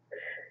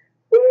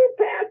 Oh,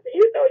 Pastor,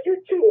 you know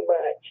you too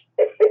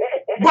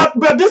much.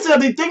 But this is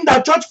the thing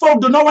that church folk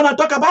do not want to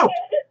talk about.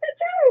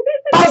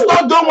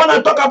 Pastors don't want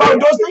to talk about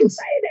those things.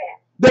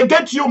 They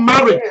get you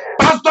married.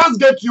 Pastors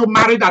get you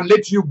married and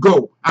let you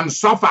go and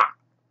suffer.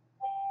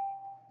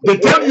 They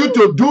tell you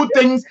to do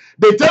things.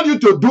 They tell you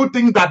to do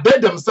things that they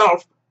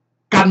themselves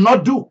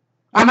cannot do.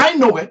 And I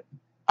know it.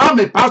 I'm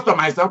a pastor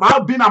myself.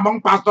 I've been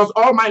among pastors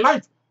all my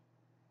life.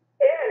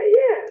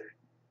 Yeah.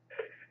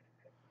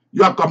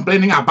 You are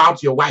complaining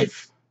about your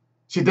wife.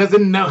 She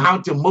doesn't know how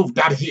to move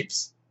that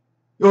hips.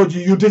 Oh,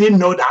 you didn't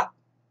know that?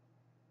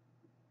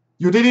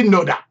 You didn't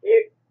know that?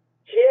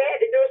 She had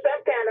to do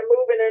some kind of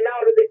moving in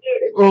order to get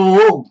it.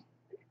 Oh.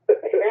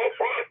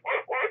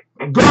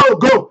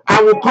 Go.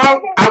 I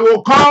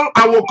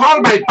will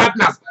call my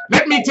partners.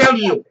 Let me tell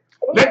you.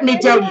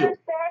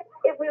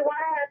 If we want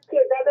to have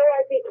kids,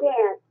 otherwise we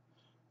can't.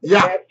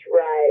 Yeah. That's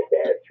right.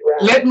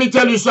 Let me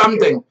tell you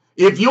something.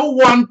 If you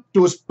want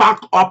to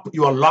spark up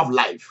your love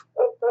life,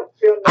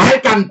 I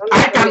can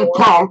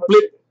call,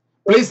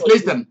 please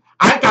listen.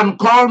 I can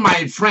call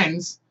my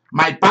friends,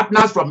 my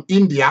partners from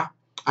India,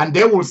 and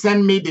they will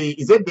send me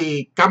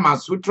the Kama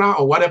Sutra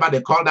or whatever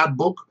they call that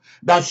book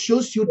that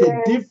shows you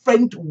the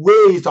different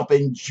ways of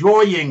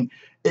enjoying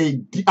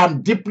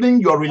and deepening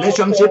your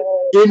relationship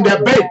in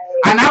the bed.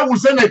 And I will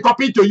send a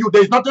copy to you.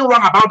 There's nothing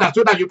wrong about that,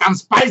 so that you can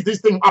spice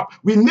this thing up.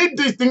 We need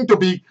this thing to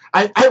be,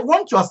 I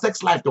want your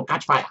sex life to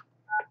catch fire.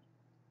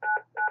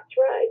 That's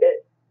right.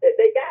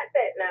 They got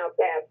that now,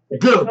 Pastor.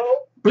 Good. You know?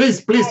 Please.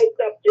 Spice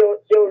up your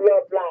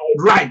love life.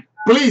 Right.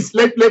 Please,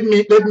 let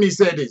me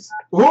say this.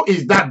 Who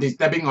is that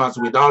disturbing us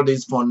with all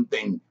this phone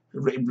thing?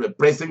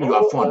 Pressing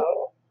your phone.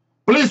 No.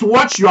 Please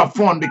watch your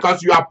phone,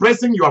 because you are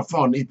pressing your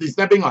phone. It's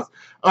disturbing us.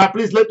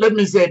 Please, let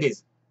me say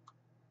this.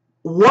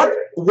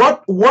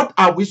 What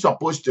are we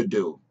supposed to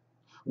do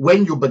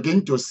when you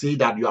begin to see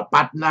that your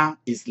partner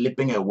is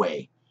slipping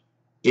away,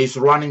 is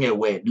running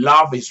away,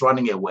 love is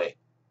running away?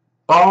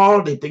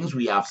 All the things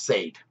we have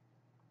said,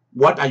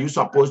 what are you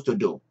supposed to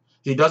do?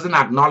 He doesn't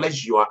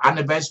acknowledge your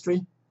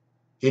anniversary.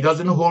 He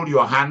doesn't hold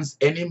your hands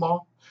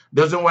anymore.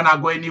 Doesn't want to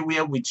go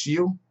anywhere with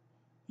you.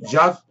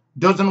 Just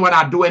doesn't want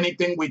to do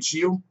anything with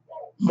you.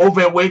 Move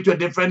away to a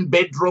different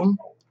bedroom.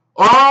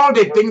 All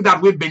the things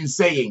that we've been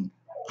saying.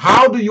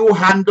 How do you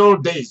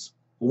handle this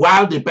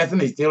while the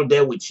person is still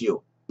there with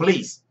you?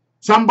 Please,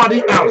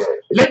 somebody else.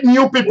 Let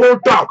new people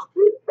talk.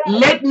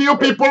 Let new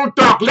people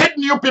talk. Let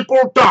new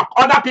people talk.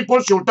 Other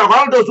people should talk.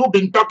 All those who've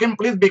been talking,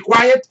 please be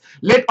quiet.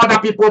 Let other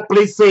people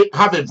please say,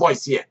 have a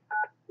voice here.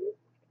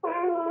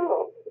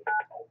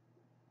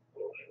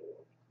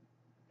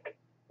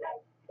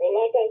 And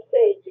like I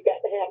said, you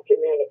got to have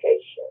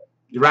communication.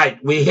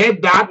 Right. We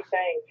heard that.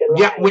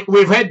 Yeah,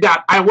 we've heard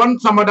that. I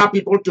want some other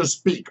people to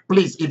speak.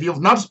 Please, if you've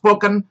not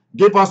spoken,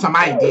 give us some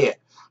idea.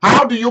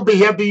 How do you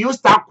behave? Do you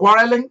start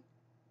quarreling?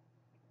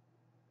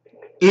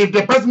 If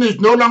the person is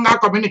no longer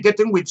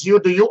communicating with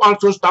you, do you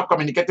also stop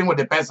communicating with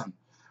the person?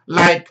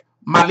 Like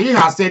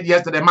Malia said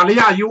yesterday.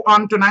 Malia, are you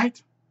on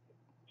tonight?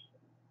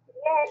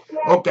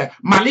 Yes. Okay.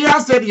 Malia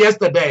said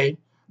yesterday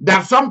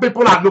that some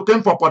people are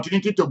looking for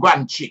opportunity to go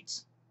and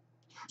cheat.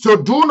 So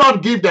do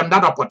not give them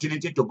that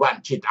opportunity to go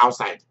and cheat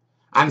outside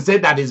and say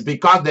that it's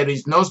because there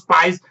is no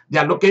spice. They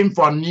are looking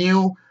for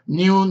new.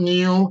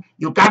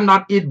 You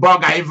cannot eat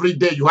burger every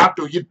day. You have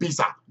to eat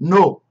pizza.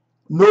 No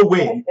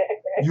way.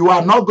 You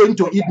are not going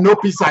to eat no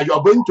pizza. You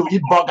are going to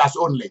eat burgers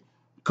only.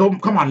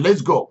 Come on,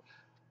 let's go.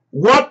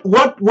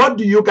 What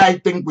do you guys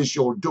think we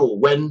should do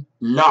when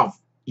love,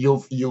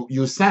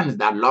 you sense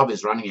that love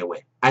is running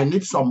away? I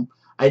need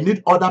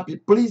other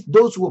people. Please,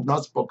 those who have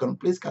not spoken,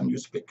 please can you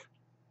speak?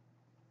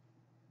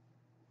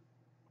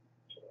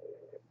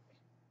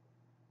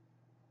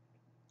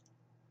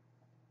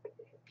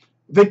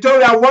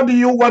 Victoria, what do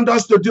you want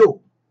us to do?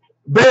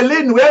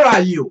 Berlin, where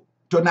are you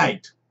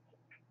tonight?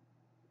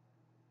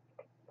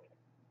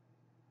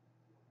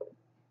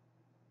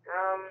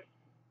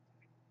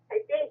 I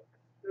think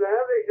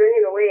love is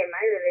running away in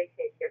my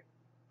relationship.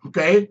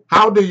 Okay.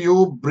 How do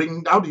you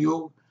break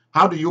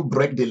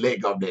the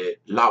leg of the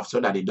love so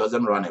that it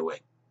doesn't run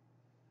away?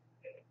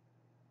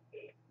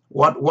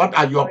 What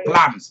are your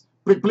plans?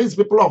 Please,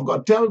 people of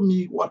God, tell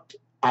me what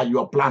are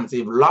your plans.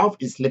 If love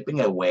is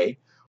slipping away,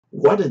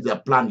 what is the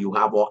plan you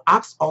have? Or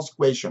ask us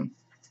question.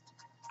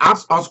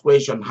 Ask us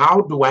question.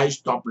 How do I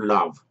stop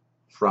love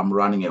from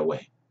running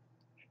away?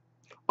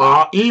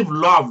 Or if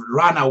love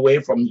ran away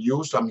from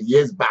you some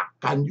years back,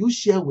 can you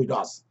share with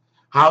us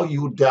how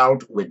you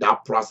dealt with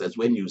that process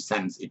when you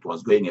sensed it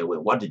was going away?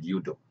 What did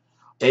you do?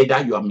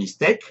 Either your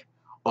mistake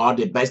or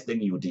the best thing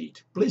you did.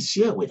 Please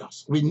share with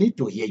us. We need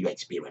to hear your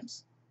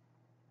experience.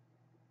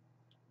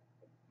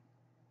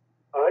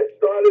 I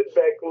started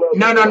back loving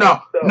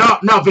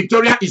No.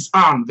 Victoria is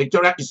on.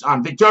 Victoria is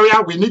on.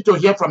 Victoria, we need to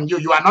hear from you.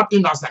 You are not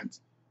innocent.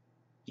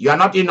 You are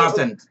not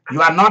innocent.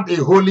 You are not a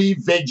holy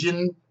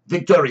virgin,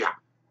 Victoria.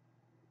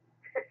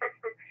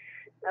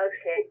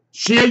 Okay.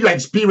 Share your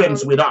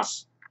experience with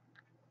us.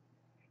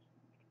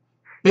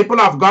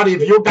 People of God,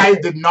 if you guys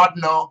did not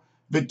know,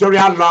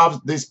 Victoria loves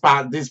this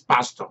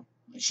pastor.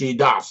 She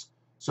does.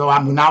 So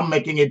I'm now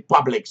making it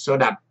public so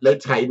that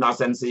let her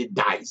innocency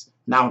dies.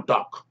 Now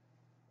talk.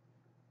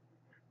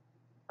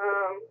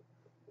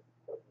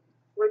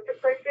 What's the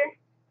question?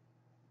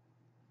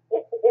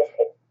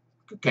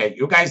 Okay,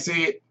 you guys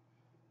see it?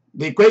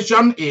 The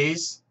question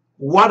is,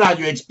 what are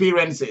your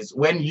experiences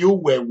when you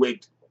were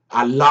with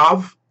a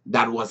love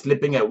that was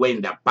slipping away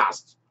in the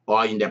past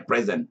or in the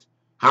present?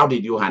 How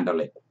did you handle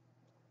it?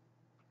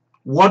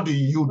 What do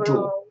you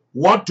do?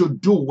 What to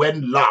do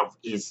when love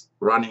is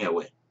running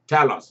away?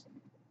 Tell us.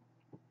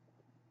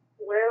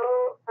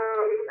 Well,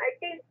 I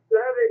think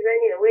love is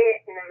running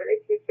away in a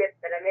relationship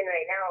that I'm in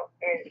right now,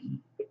 and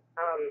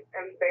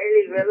I'm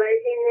barely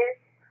realizing this,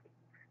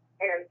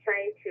 and I'm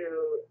trying to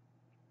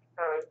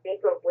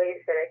think of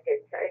ways that I can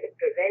try to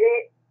prevent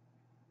it.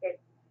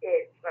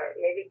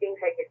 Maybe things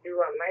I could do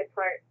on my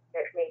part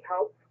that may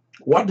help.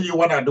 What do you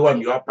want to do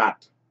on your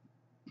part?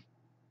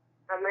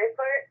 On my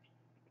part?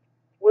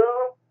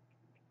 Well,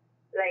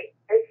 like,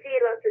 I see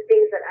lots of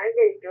things that I've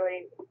been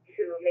doing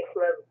to make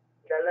the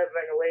love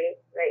run away,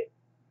 like,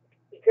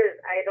 because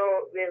I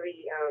don't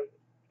really,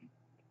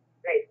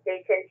 like,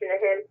 pay attention to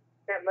him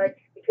that much,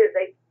 because,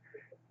 like,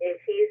 if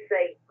he's,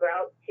 like,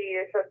 grouchy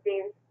or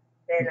something,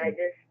 then I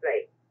just,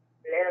 like,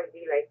 let him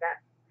be like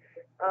that.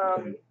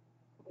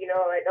 You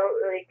know, I don't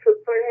really cook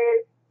for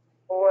him,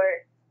 or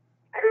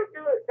I don't do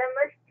that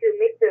much to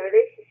make the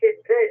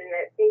relationship good, and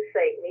I think,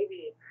 like,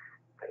 maybe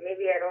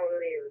I don't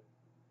really,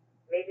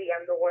 maybe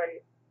I'm the one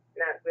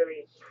not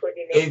really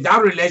putting it. Is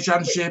that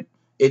relationship,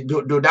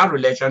 do that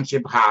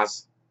relationship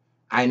has,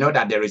 I know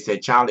that there is a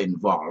child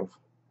involved.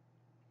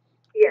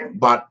 Yeah.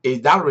 But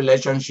is that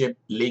relationship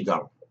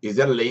legal? Is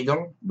it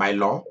legal by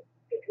law?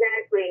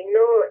 Exactly.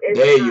 No, it's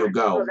there not. You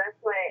go. So that's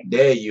why.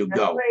 There you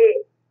go.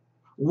 Why,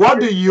 what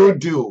do you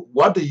do?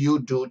 What do you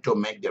do to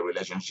make the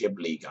relationship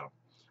legal?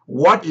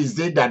 What is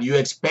it that you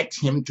expect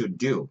him to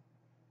do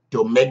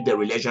to make the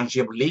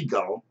relationship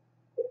legal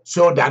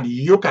so that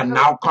you can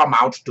now come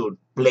out to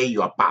play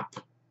your part?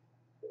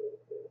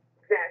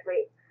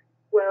 Exactly.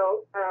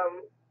 Well,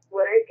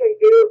 what I can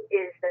do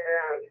is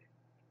that,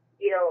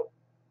 you know,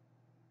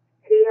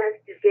 he has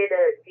to get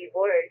a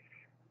divorce.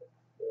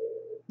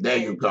 There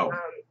you go.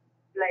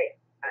 Like,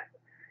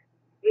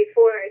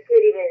 before I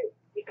could even,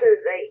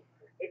 because, like,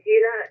 if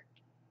you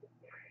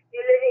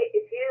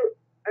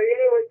are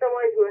living with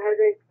someone who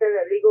hasn't done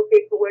a legal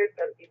paperwork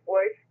of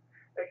divorce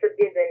or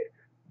something,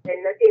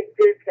 then nothing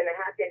good's gonna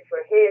happen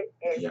for him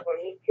and for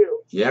me too.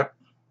 Yep.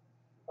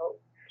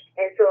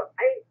 And so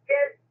I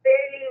just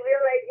barely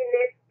realizing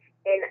this,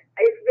 and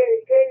it's been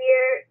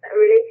 10-year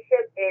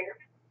relationship, and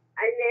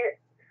I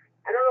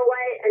don't know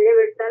why I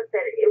never thought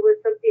that it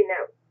was something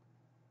that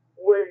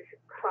was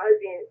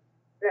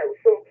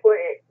so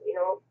important, you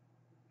know.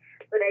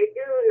 But I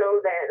do know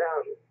that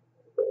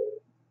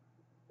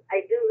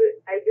I do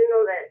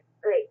know that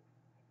like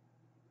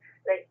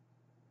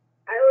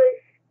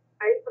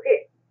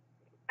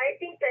I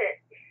think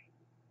that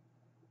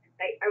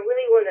I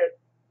really want to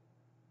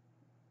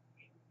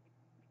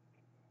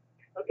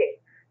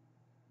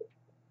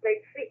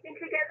like sleeping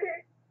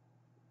together.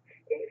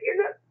 If you're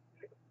not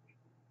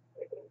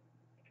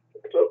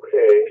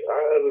okay,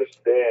 I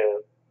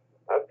understand.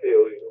 I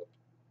feel you.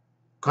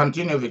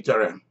 Continue,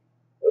 Victoria.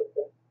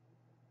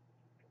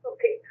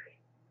 Okay.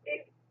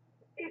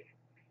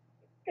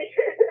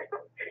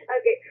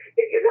 Okay.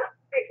 If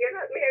you're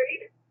not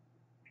married,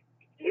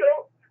 you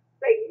don't,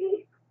 like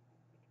me,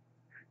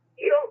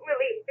 you don't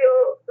really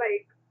feel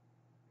like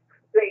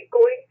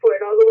going for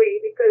it all the way,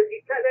 because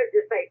you kind of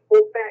just like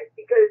hold back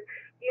because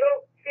you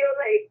don't feel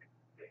like.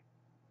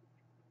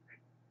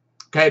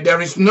 Okay,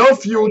 there is no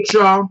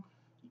future.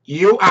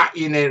 You are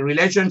in a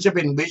relationship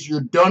in which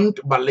you don't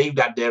believe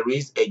that there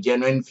is a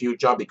genuine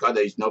future because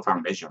there is no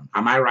foundation.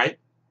 Am I right?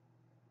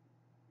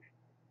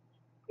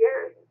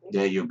 Yeah.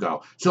 There you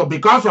go. So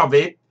because of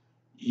it,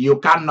 you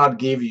cannot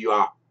give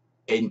your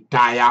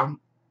entire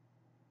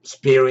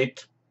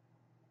spirit,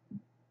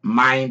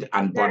 mind,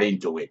 and body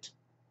into it.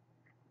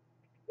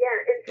 Yeah,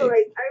 and so It-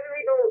 like I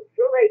really don't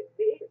feel like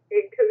being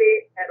into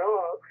it at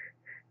all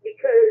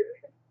because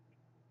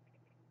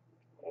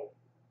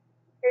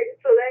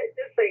so that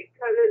just like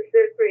kind of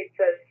separates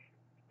us.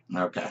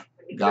 okay.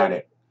 Got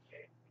it.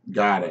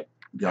 Got it.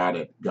 Got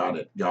it. Got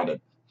it. Got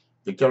it.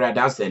 Victoria,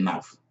 that's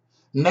enough.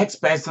 Next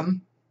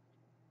person.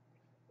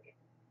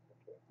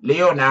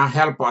 Leo, now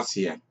help us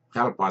here.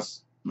 Help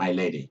us, my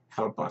lady.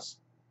 Help us.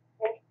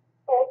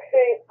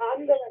 Okay,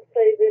 I'm gonna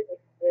say this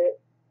that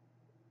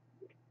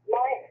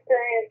my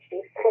experience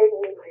is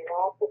totally the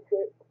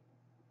opposite.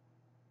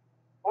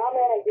 I'm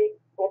gonna be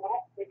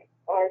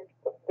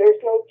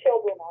there's no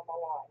children on the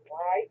line,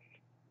 right?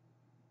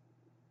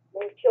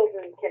 No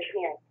children can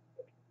hint.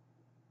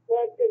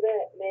 Led to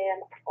that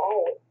man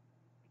always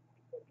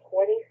for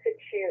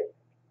 26 years.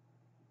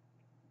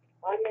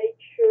 I made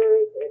sure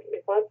that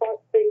if I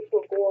thought things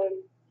were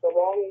going the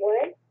wrong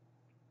way,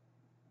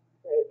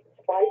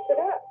 spice it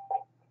up.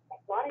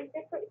 Find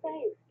different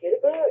things. Get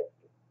a book.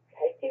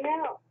 Take him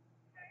out.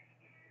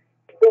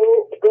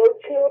 Go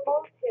to a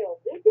motel.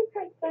 Do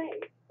different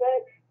things.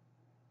 But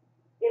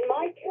in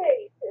my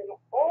case, in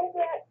all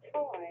that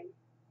time,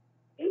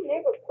 he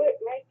never quit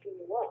making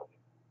love.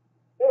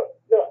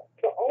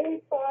 The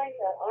only sign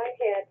that I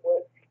had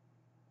was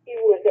he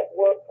was at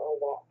work a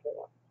lot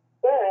more.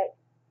 But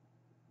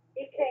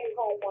he came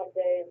home one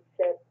day and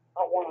said,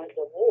 I want a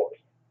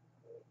divorce.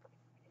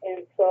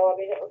 And so, I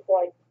mean, it was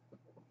like,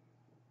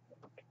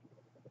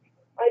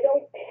 I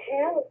don't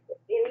have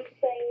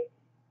anything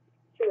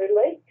to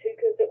relate to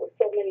because it was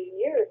so many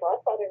years.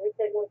 I thought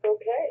everything was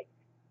okay.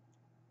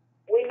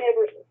 We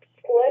never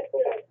slept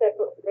in a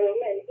separate room,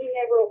 and he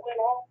never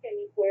went off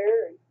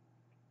anywhere, and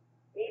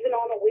even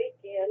on a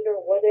weekend or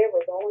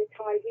whatever. The only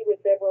time he was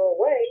ever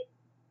away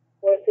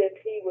was if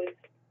he was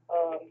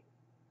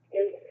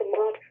in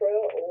Sumatra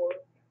or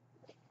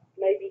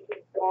maybe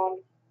he's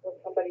gone with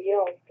somebody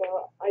else.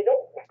 So I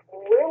don't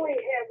really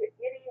have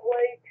any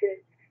way to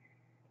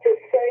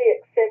say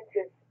except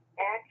his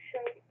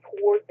actions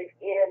toward the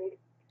end.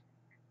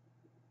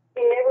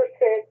 He never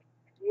said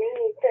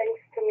mean things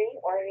to me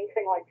or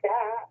anything like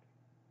that,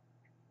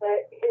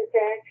 but his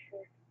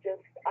actions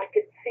just, I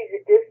could see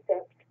the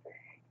distance.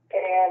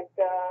 And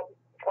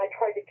I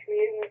tried to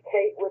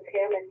communicate with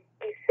him, and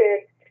he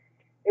said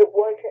it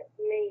wasn't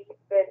me,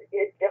 but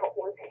it dealt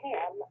with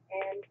him.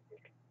 And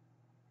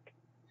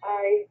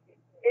I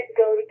did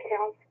go to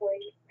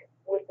counseling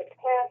with the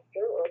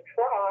pastor or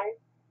try,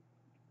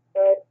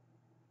 but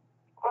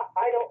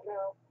I don't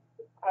know.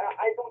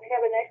 I don't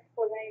have an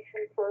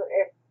explanation for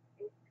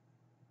everything.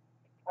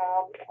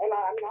 And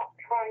I'm not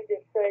trying to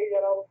say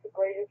that I was the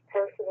greatest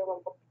person or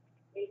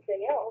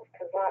anything else,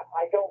 because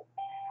I don't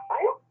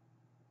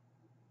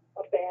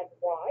a bad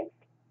wife.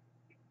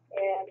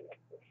 And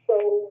so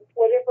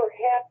whatever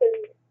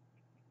happened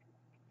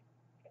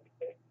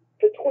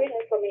between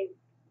us, I mean,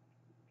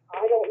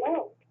 I don't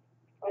know.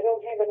 I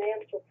don't have an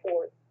answer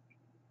for it.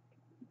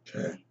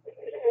 Okay.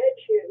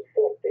 Ask you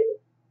something.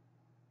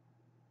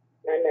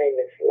 My name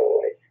is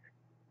Lois.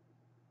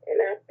 And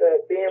after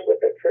being with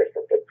a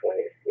person for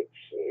 26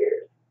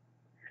 years,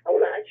 I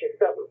want to ask you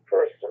something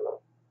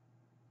personal.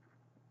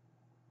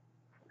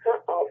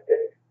 How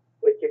often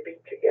would you be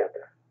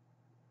together?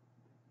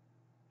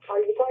 Are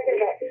you talking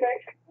about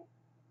sex?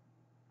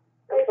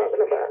 I'm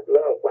talking about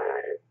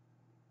love-wise.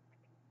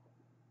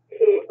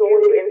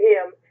 You and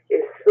him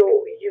is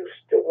so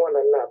used to one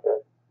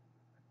another.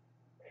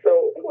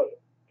 So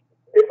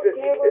this is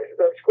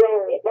a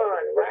strong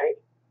bond, right?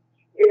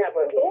 Do you have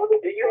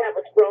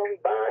a strong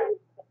bond?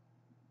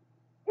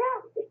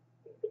 Yeah.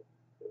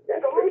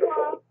 That's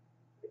beautiful.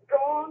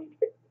 Strong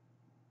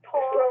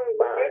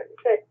bond.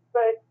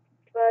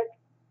 But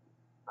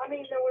I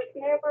mean, there was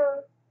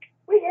never.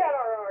 We had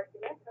our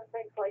arguments and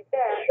things like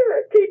that.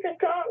 Sure, teeth and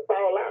tongue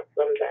fall out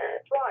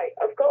sometimes. Right,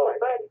 of course.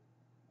 But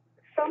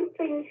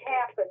something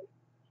happened.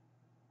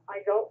 I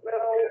don't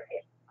know.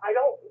 I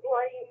don't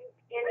blame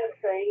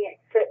anything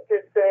except to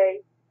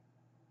say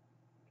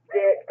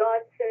that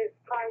God said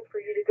it's time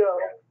for you to go.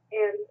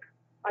 And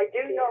I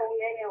do know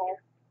now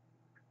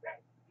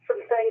some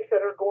things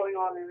that are going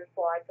on in his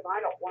life, and I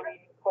don't want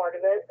any part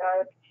of it.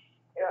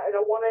 I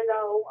don't want to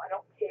know. I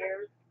don't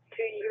care.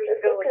 2 years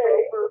ago,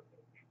 it's over.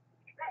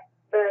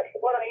 But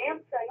what I am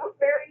saying, I'm a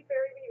very,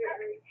 very,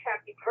 very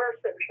happy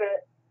person.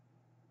 But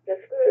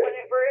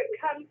whenever it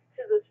comes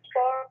to the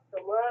spark, the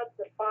love,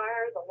 the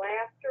fire, the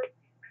laughter,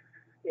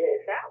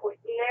 that was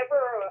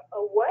never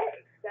a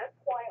waste. That's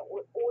why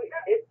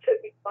it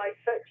took me by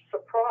such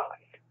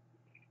surprise.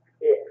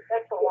 Yeah.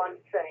 That's all I'm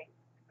saying.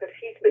 Because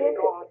he's been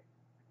gone.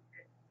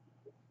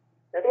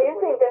 Do you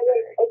think there's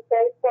a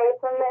safe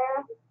person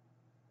there?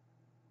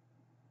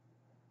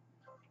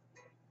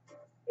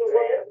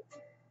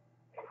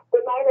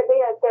 There might have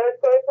been a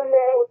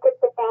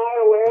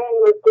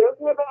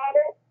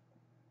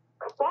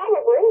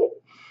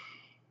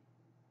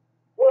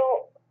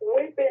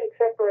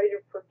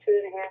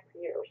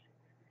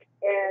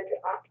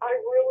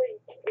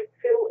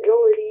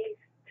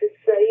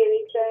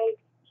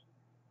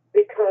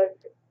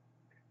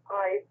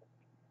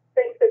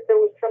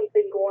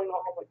going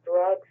on with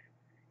drugs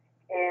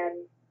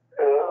and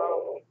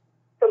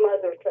some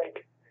other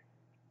things.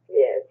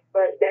 Yes,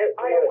 But that's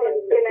I don't want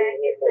to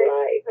get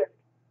life.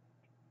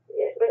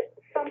 Yes. but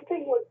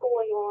something was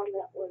going on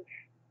that was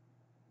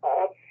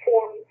a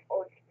form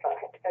or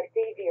a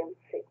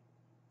deviancy.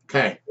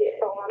 Okay. Yes.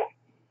 So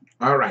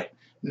All right.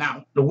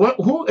 Now,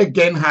 who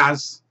again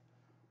has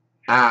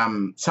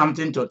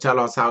something to tell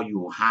us how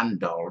you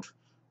handled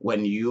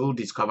when you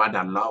discovered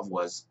that love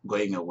was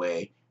going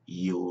away?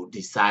 You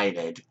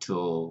decided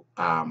to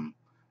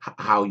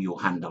how you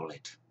handle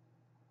it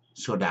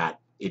so that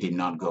it did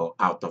not go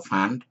out of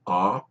hand,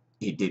 or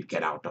it did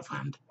get out of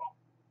hand.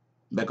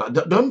 Because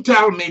don't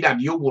tell me that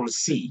you will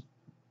see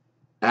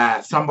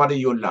somebody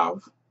you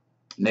love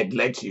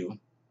neglect you.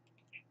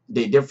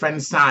 The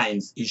different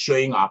signs is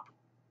showing up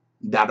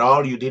that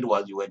all you did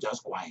was you were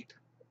just quiet.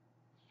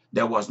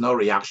 There was no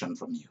reaction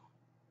from you.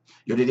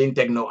 You didn't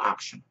take no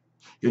action.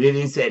 You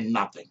didn't say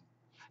nothing.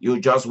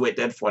 You just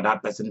waited for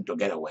that person to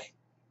get away.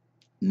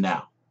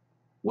 Now,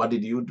 what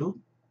did you do?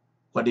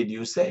 What did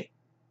you say?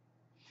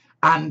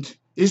 And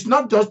it's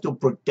not just to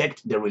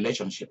protect the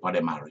relationship or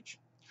the marriage.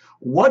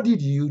 What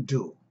did you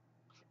do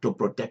to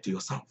protect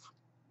yourself?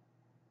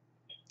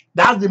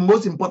 That's the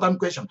most important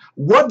question.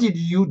 What did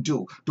you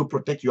do to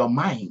protect your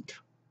mind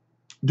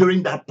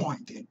during that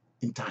point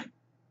in time?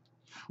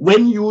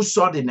 When you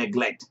saw the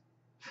neglect,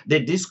 the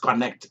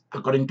disconnect,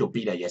 according to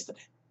Peter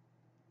yesterday,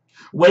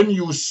 when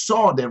you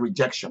saw the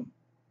rejection,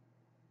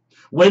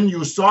 when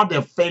you saw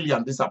the failure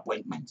and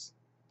disappointments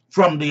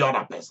from the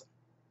other person,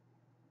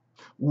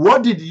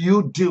 what did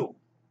you do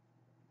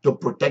to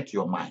protect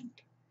your mind?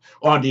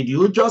 Or did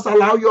you just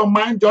allow your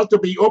mind just to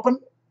be open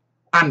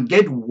and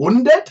get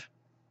wounded?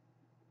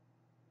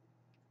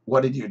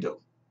 What did you do?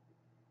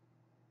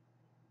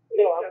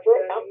 No, I'm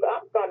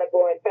gonna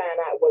go and find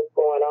out what's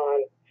going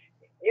on.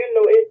 You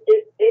know,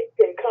 it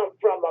can come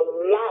from a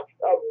lot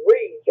of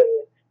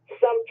reasons.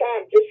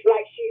 Sometimes, just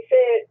like she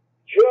said,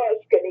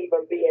 drugs can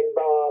even be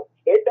involved.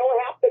 It don't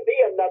have to be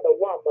another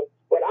woman,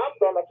 but I'm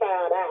gonna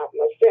find out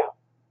myself.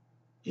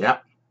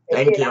 Yep. And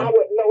Thank then you. I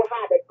would know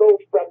how to go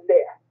from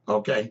there.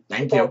 Okay.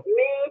 Thank Because you.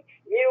 me,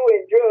 you,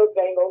 and drugs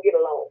ain't gonna get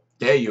along.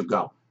 There you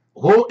go.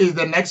 Who is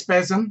the next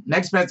person?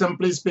 Next person,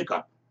 please speak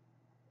up.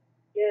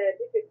 Yeah,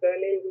 this is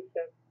Berlin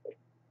Wisdom.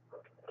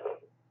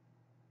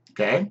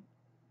 Okay.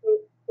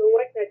 So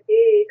what I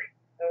did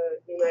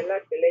in my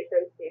last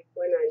relationship,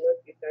 when I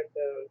noticed that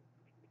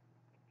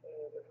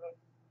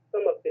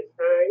some of the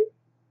time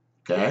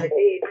I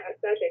Okay.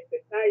 started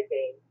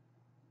exercising.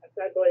 I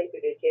started going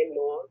to the gym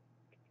more.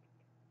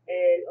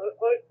 And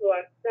also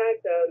I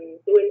started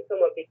doing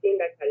some of the things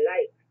that I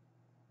like,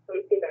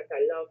 something that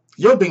I love.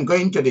 You've been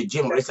going to the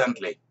gym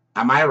recently.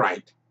 Am I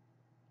right?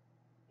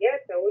 Yes,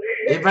 I will.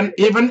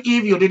 Even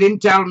if you didn't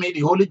tell me,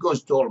 the Holy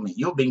Ghost told me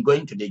you've been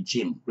going to the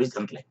gym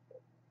recently.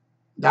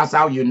 That's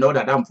how you know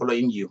that I'm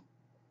following you.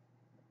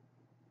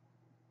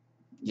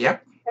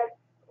 Yep.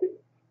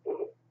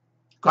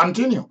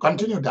 Continue,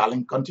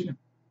 darling. Continue.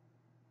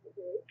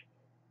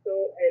 So,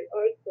 and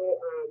also,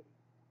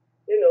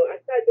 I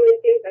started doing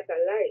things that I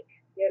like,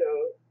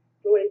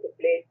 going to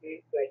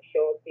places like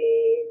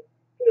shopping,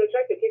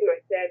 try to keep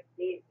myself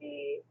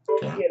busy,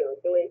 Okay.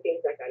 doing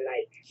things that I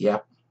like.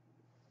 Yep.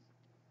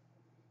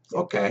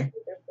 Okay.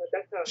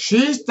 That's how.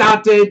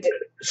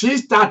 She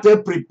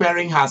started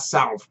preparing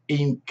herself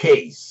in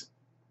case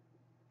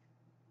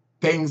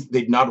things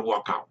did not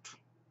work out.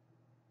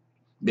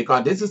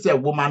 Because this is a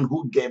woman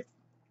who gave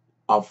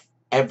of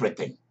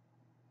everything.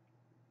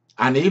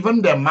 And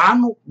even the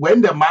man,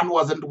 when the man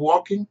wasn't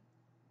working,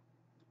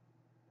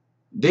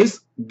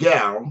 this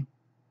girl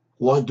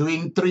was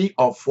doing 3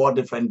 or 4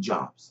 different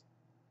jobs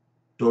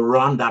to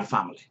run that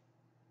family.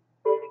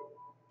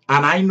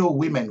 And I know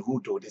women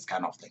who do this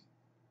kind of thing.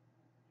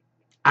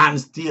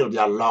 And still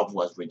their love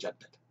was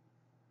rejected.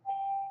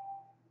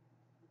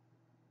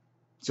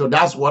 So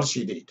that's what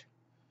she did.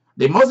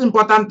 The most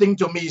important thing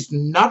to me is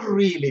not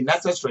really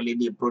necessarily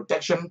the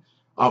protection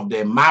of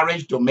the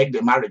marriage to make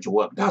the marriage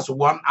work. That's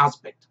one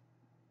aspect.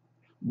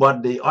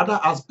 But the other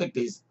aspect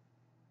is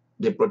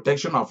the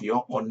protection of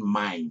your own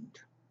mind.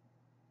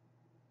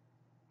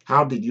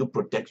 How did you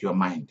protect your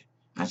mind?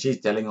 And she's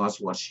telling us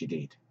what she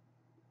did.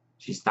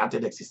 She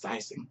started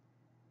exercising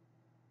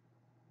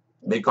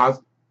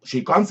because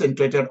she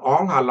concentrated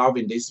all her love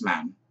in this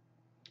man.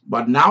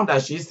 But now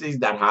that she sees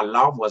that her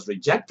love was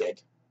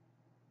rejected,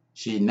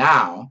 she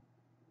now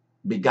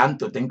began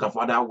to think of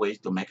other ways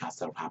to make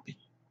herself happy.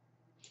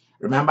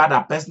 Remember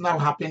that personal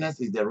happiness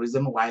is the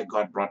reason why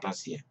God brought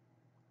us here.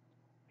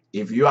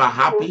 If you are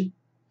happy,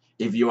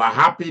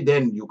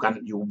 then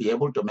you'll be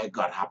able to make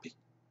God happy.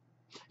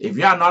 If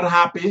you are not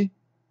happy,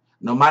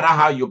 no matter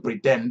how you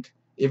pretend,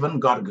 even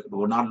God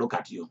will not look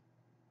at you.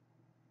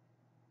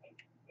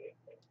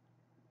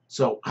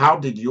 So how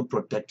did you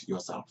protect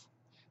yourself?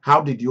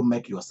 How did you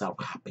make yourself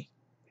happy?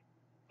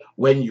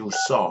 When you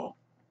saw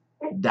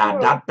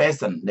that that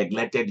person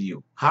neglected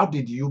you, how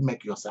did you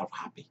make yourself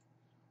happy?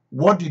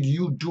 What did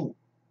you do?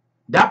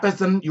 That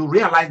person, you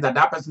realize that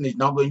that person is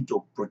not going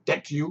to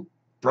protect you,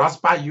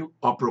 prosper you,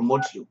 or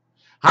promote you.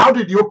 How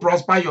did you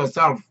prosper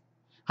yourself?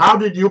 How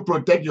did you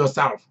protect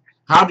yourself?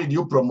 How did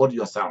you promote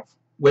yourself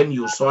when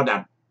you saw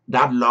that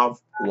that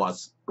love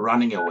was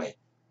running away?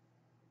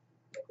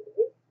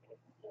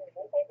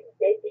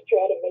 They just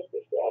try to make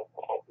yourself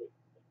happy.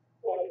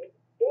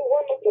 Do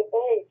wonderful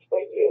things for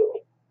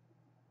you.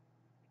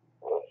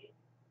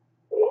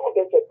 Love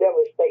is a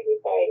devastating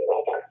thing.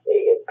 Like I say,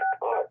 it's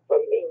hard for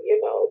me,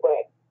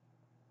 but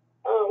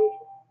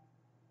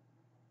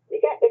you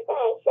got to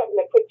find something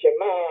to put your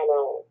mind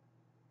on,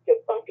 to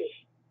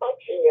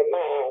function your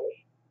mind.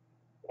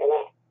 And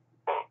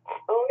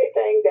only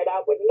thing that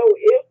I would know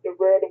is the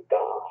word of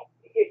God.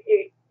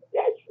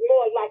 That's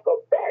more like a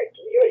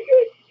virtue.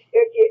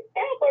 If you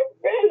ever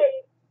really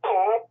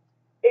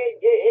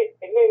and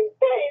then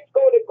things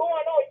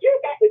going on, you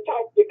got to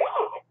talk to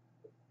God.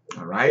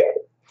 All right.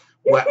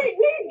 You Well, can't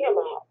leave him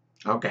out.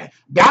 okay.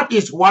 That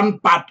is one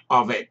part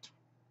of it.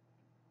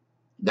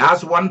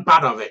 That's one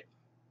part of it.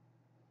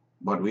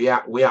 But we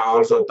are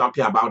also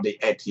talking about the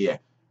earth here.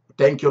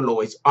 Thank you,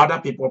 Lois. Other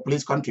people,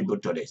 please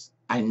contribute to this.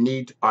 I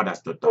need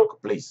others to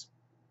talk, please.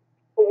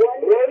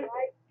 One,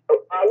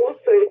 I will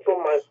say for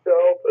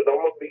myself, and I'm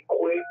gonna be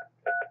quick.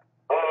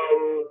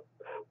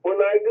 When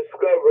I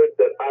discovered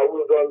that I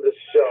was on the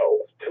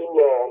shelf too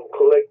long,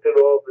 collected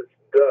all this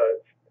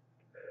dust,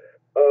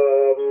 I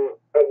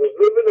was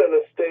living in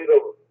a state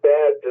of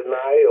bad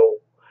denial,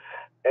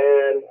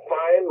 and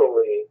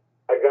finally,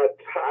 I got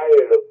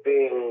tired of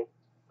being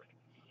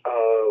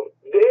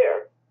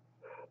there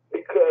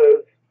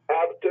because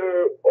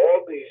after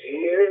all these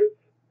years,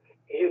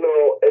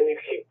 and you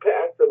keep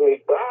passing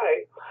me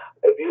by,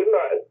 if you're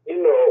not,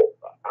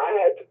 I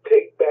had to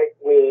take back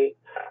me,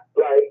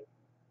 like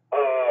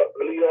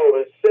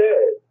Leona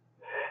said.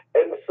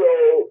 And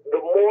so the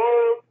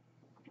more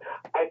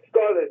I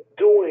started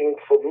doing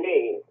for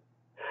me,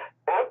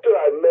 after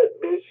I met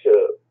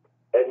Bishop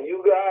and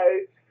you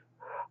guys,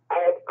 I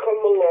have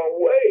come a long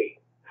way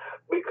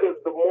because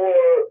the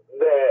more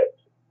that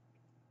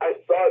I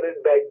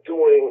started back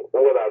doing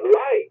what I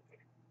like,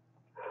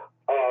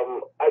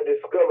 I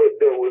discovered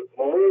there was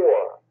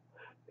more.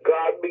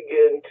 God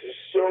began to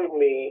show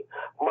me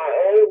my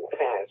own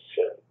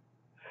passion.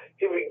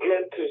 He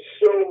began to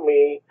show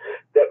me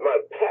that my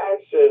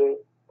passion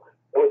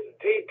was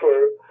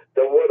deeper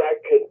than what I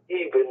could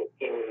even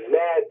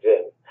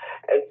imagine.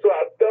 And so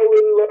I fell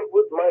in love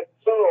with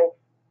myself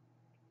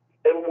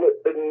and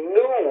with the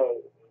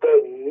new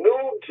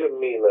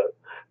Jamila,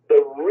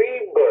 the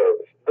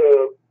rebirth,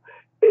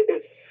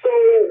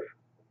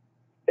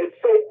 it's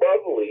so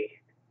bubbly.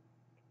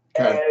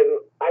 Okay. And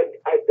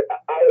I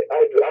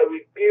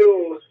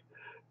refuse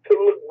to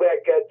look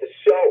back at the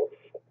shelf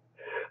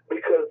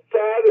because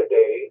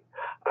Saturday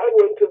I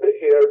went to the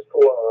hair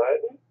salon.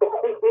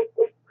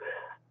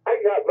 I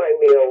got my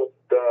nails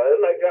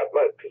done. I got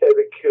my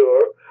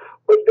pedicure.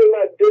 But then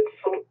I did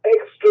some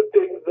extra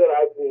things that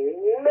I've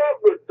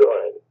never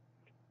done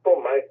for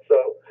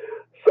myself.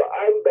 So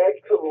I'm back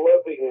to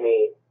loving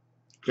me.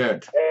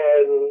 Good.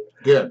 And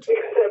Good.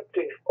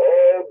 accepting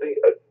all the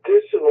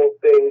additional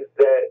things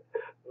that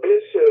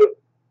Bishop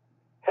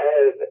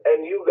has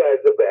and you guys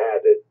have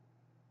added.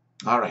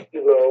 All right.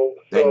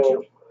 Thank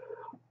you.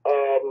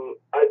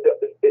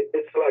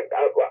 It's like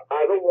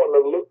I don't want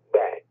to look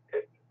back.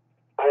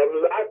 I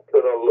am not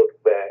going to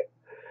look back.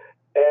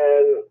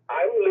 And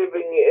I'm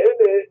living in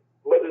it,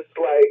 but it's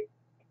like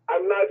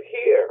I'm not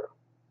here.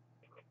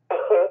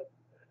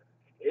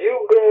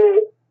 You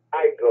go,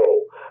 I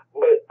go.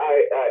 But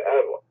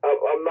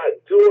I'm not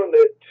doing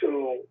it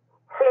to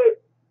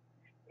hurt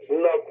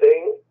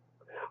nothing.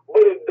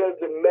 But it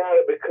doesn't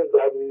matter because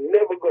I'm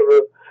never going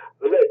to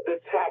let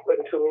this happen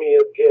to me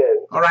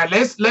again. All right,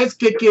 let's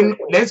kick in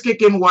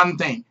one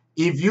thing.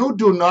 If you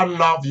do not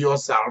love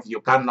yourself, you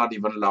cannot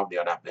even love the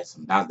other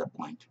person. That's the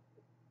point.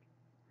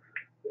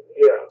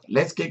 Yeah.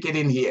 Let's kick it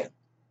in here.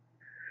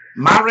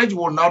 Marriage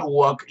will not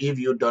work if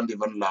you don't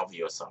even love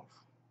yourself.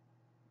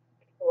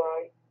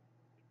 Right.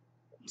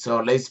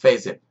 So let's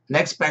face it.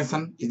 Next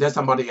person, is there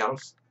somebody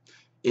else?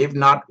 If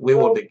not, we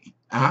will begin.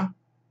 I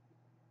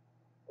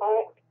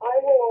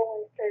will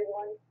only say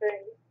one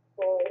thing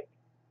for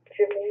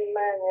Jemima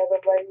and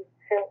everybody.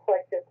 Sounds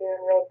like they're doing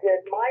real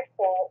good. My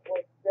fault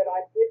was that I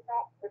did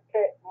not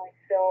protect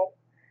myself,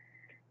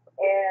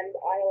 and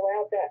I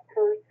allowed that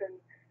person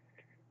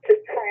to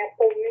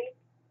trample me.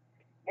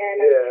 And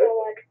until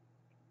I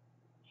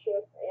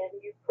shook and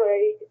you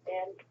prayed,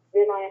 and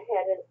then I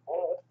had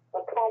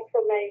a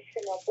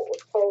confirmation of what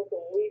was told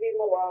to leave him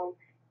alone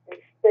and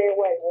stay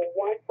away. Well,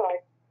 once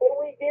I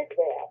fully did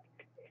that,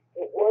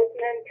 it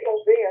wasn't until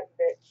then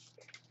that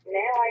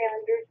now I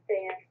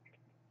understand.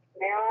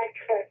 Now I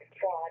trust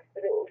God.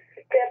 But it was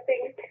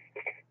stepping,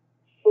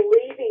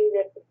 believing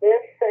that the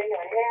best thing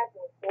I had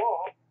was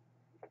lost.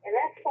 And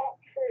that's not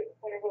true.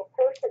 Whenever a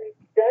person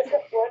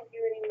doesn't love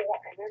you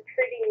anymore and they're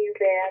treating you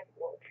bad,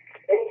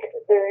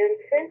 they're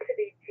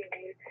insensitive to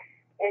you,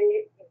 and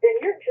then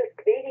you're just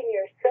beating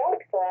yourself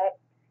up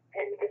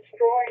and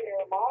destroying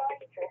your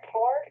mind, your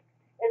heart,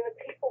 and the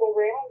people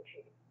around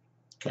you.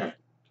 Okay.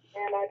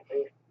 And I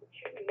think that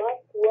you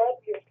must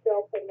love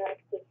yourself enough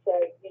to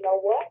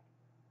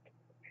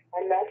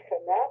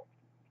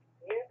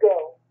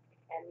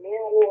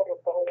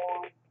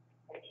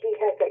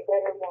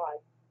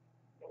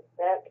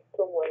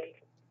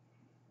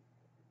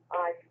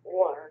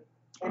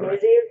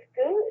It is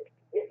good.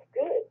 It's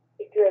good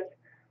because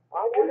I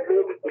want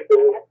to be at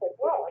the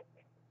book,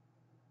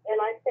 and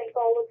I think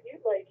all of you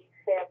ladies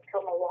have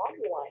come a long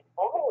way.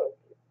 All of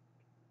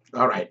you.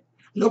 All right.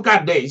 Look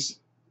at this.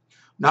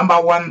 Number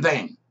one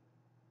thing.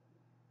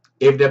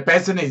 If the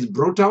person is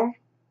brutal,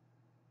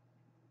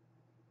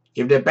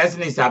 if the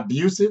person is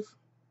abusive,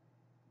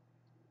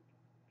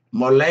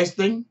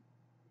 molesting,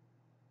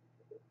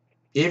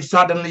 if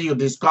suddenly you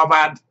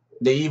discovered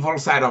the evil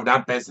side of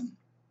that person,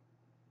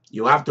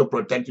 you have to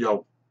protect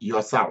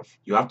yourself.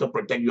 You have to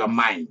protect your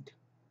mind.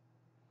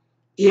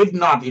 If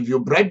not, if you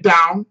break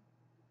down,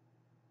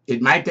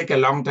 it might take a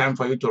long time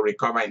for you to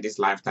recover in this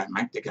lifetime. It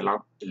might take a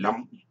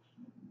long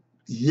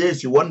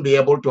years. You won't be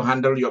able to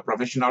handle your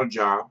professional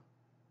job.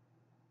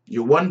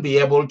 You won't be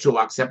able to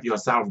accept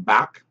yourself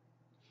back.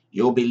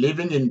 You'll be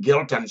living in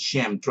guilt and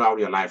shame throughout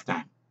your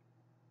lifetime.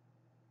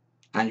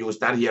 And you'll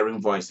start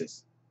hearing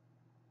voices.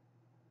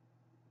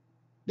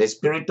 The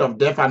spirit of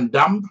deaf and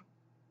dumb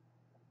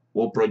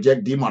will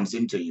project demons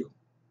into you.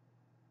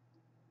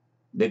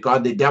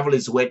 Because the devil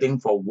is waiting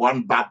for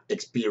one bad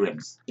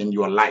experience in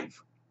your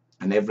life,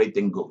 and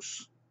everything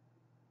goes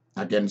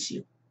against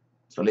you.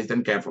 So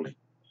listen carefully.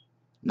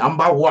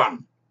 Number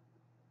one,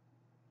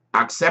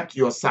 accept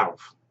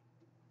yourself.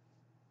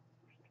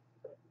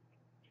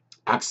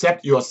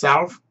 Accept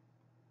yourself.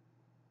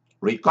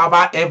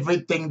 Recover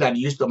everything that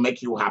used to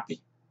make you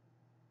happy.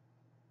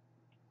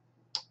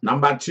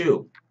 Number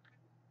two,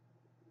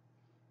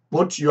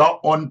 put your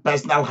own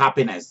personal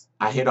happiness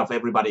ahead of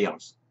everybody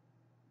else.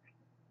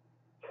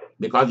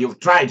 Because you've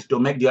tried to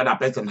make the other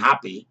person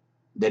happy,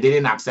 they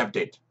didn't accept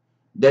it.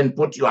 Then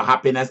put your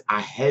happiness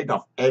ahead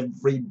of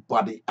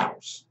everybody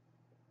else.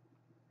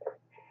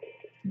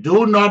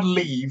 Do not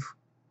live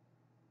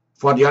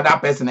for the other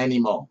person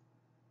anymore.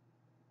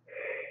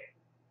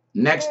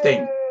 Next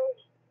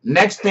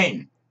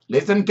thing,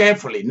 listen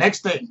carefully.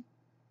 Next thing,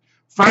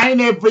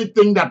 find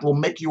everything that will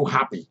make you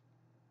happy.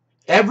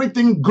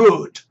 Everything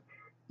good.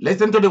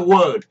 Listen to the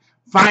word.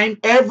 Find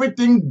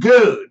everything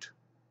good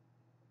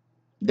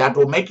that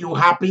will make you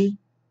happy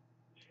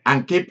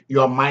and keep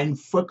your mind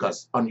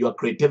focused on your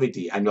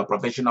creativity and your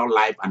professional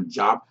life and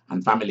job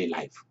and family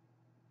life.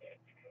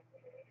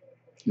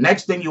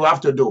 Next thing you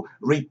have to do,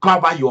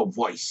 recover your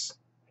voice.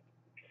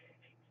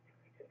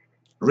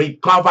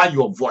 Recover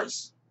your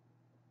voice.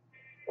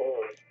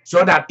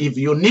 So that if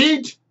you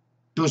need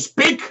to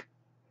speak,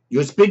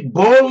 you speak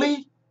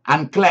boldly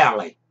and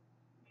clearly.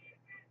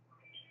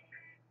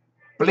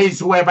 Please,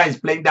 whoever is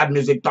playing that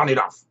music, turn it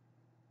off.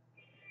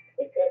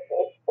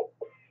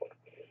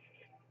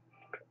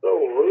 So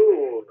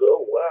rude.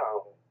 Oh,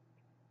 wow.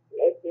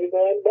 Let's be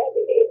going back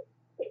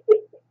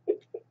again.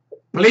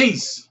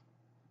 Please,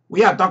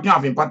 we are talking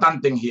of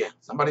important thing here.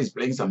 Somebody is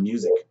playing some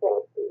music.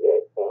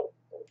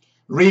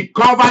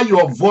 Recover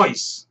your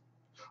voice.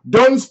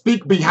 Don't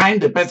speak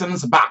behind the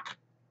person's back.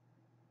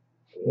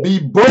 Be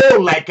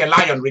bold like a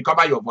lion.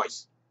 Recover your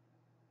voice.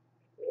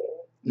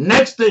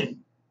 Next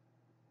thing,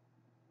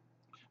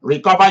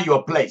 recover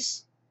your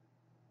place.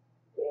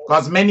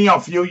 Because many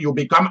of you, you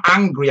become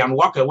angry and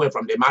walk away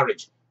from the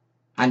marriage.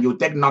 And you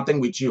take nothing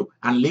with you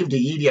and leave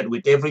the idiot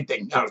with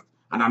everything else.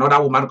 And another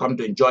woman come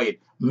to enjoy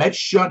it. Make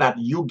sure that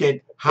you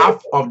get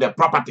half of the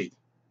property.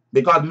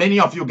 Because many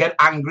of you get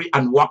angry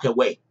and walk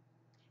away.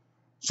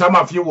 Some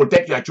of you will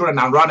take your children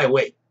and run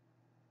away.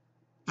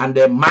 And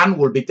the man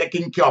will be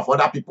taking care of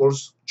other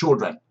people's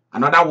children.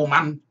 Another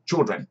woman's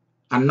children.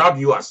 And not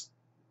yours.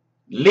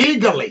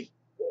 Legally,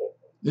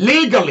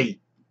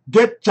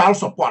 get child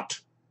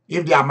support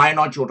if they are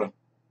minor children.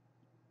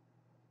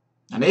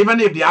 And even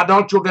if the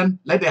adult children,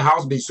 let the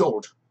house be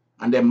sold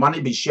and the money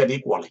be shared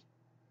equally.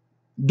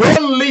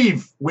 Don't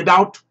live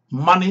without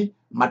money,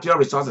 material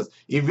resources.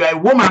 If you are a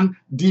woman,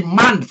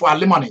 demand for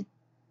alimony.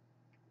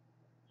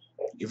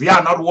 If you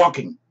are not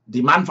working,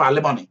 demand for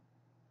alimony.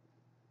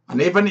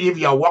 And even if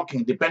you are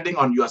working, depending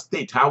on your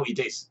state, how it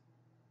is.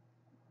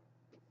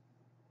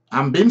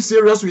 I'm being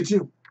serious with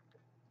you.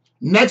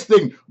 Next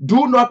thing,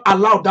 do not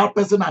allow that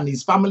person and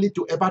his family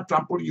to ever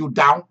trample you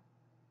down.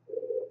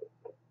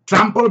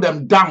 Trample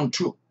them down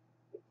too.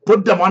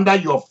 Put them under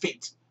your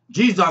feet.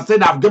 Jesus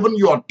said, I've given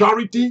you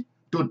authority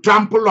to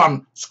trample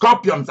on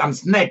scorpions and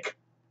snake.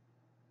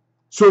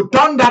 So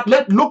turn that,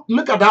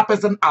 look at that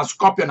person as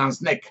scorpion and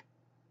snake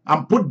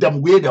and put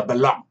them where they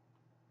belong.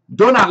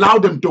 Don't allow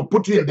them to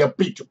put you in the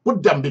pit.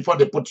 Put them before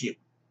they put you.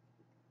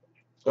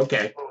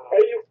 Okay. How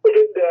you put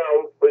it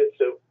down,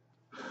 Bishop?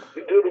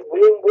 You do the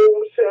boom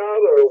boom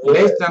shout or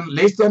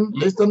what?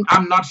 Listen.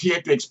 I'm not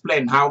here to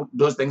explain how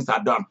those things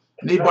are done.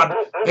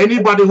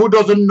 Anybody who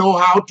doesn't know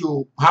how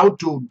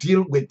to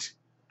deal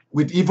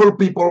with evil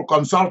people,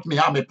 consult me.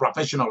 I'm a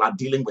professional at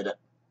dealing with it.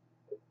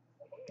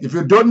 If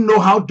you don't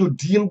know how to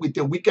deal with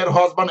a wicked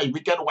husband, a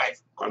wicked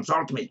wife,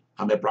 consult me.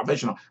 I'm a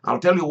professional. I'll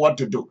tell you what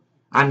to do.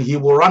 And he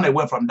will run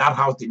away from that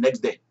house the next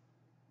day.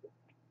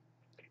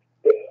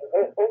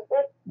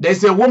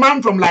 There's a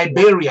woman from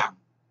Liberia.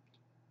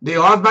 The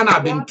husband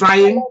have been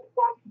trying.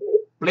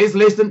 Please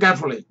listen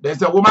carefully.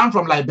 There's a woman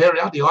from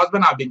Liberia. The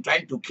husband have been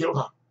trying to kill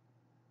her.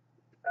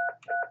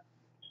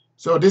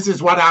 So this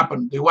is what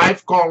happened. The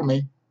wife called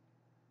me,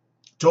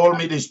 told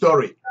me the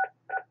story.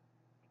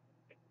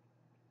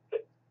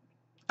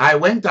 I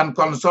went and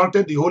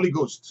consulted the Holy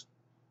Ghost,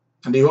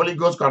 and the Holy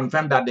Ghost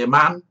confirmed that the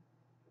man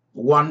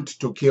wants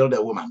to kill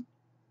the woman,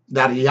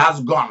 that he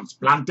has guns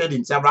planted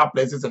in several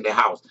places in the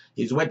house.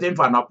 He's waiting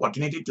for an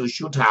opportunity to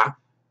shoot her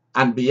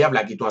and behave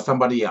like it was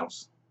somebody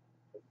else.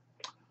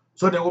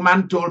 So the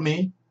woman told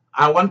me,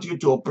 I want you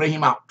to pray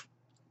him out.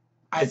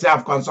 I said,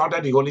 I've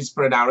consulted the Holy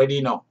Spirit, I already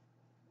know.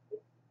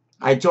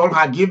 I told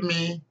her, give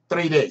me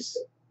 3 days.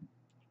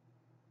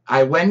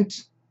 I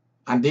went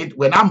and did.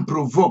 When I'm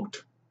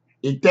provoked,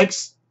 it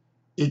takes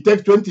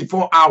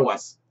 24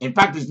 hours. In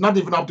fact, it's not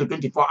even up to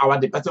 24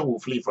 hours. The person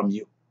will flee from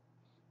you.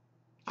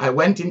 I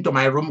went into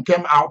my room,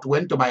 came out,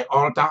 went to my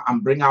altar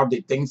and bring out the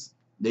things,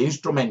 the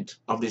instrument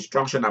of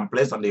destruction and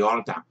placed on the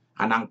altar.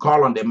 And then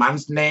call on the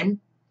man's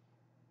name.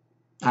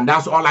 And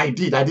that's all I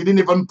did. I didn't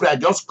even pray. I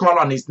just called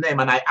on his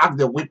name and I asked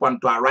the weapon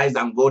to arise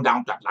and go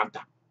down to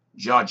Atlanta,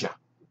 Georgia.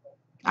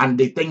 And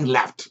the thing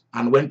left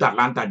and went to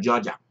Atlanta,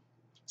 Georgia.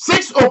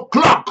 6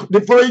 o'clock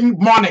the following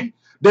morning,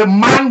 the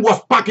man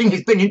was packing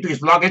his thing into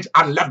his luggage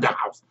and left the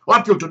house.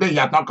 Up till today, he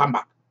has not come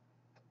back.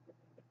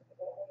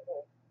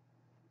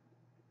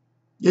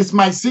 It's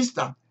my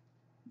sister.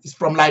 It's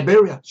from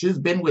Liberia. She's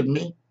been with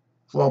me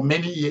for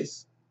many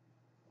years.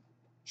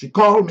 She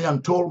called me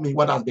and told me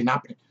what has been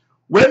happening.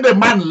 When the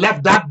man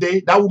left that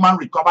day, that woman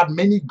recovered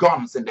many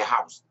guns in the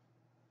house.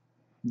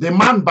 The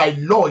man, by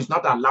law, is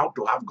not allowed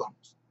to have guns.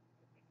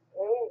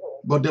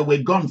 But there were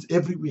guns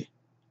everywhere.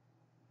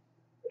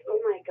 Oh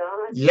my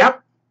God.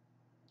 Yep.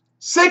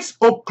 6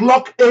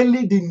 o'clock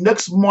early the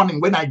next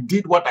morning when I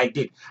did what I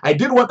did. I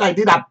did what I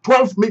did at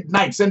 12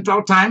 midnight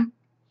Central Time.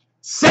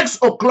 6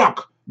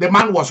 o'clock, the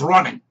man was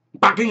running,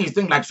 packing his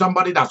thing like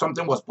somebody that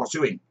something was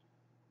pursuing.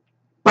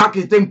 Packed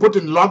his thing, put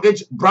in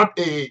luggage, brought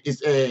a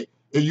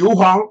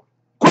U-Haul.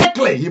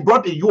 Quickly, he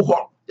brought a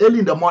U-Haul early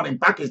in the morning,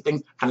 packed his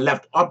things, and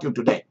left up till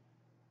today.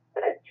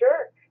 That's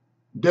jerk.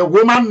 The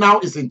woman now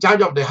is in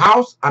charge of the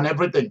house and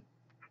everything.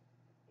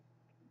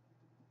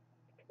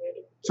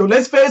 So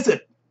let's face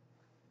it.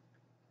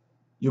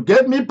 You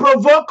get me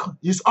provoked,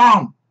 it's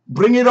on.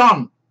 Bring it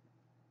on.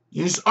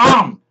 It's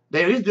on.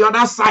 There is the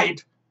other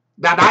side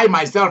that I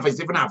myself is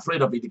even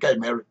afraid of Idika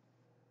Imeri.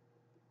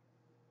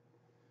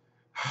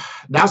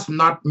 That's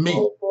not me.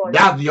 Oh,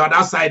 that's the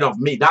other side of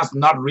me. That's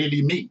not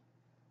really me.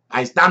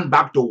 I stand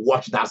back to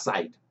watch that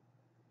side.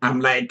 I'm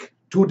like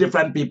two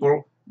different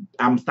people.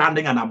 I'm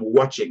standing and I'm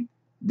watching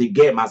the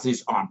game as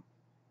it's on.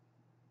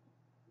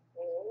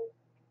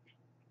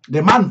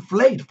 The man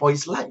fled for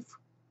his life.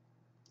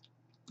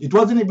 It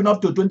wasn't even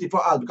up to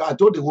 24 hours because I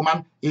told the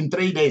woman in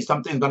 3 days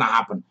something's going to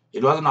happen.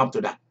 It wasn't up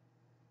to that.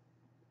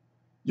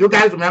 You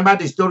guys remember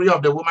the story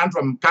of the woman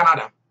from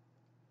Canada?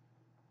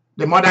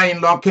 The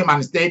mother-in-law came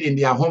and stayed in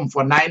their home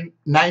for nine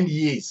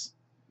years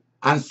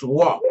and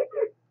swore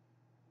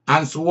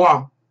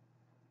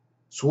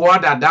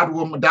that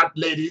that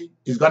lady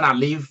is going to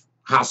leave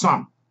her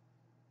son.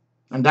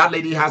 And that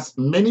lady has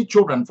many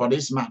children for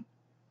this man.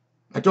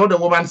 I told the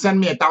woman, send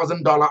me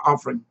 $1,000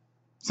 offering.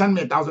 Send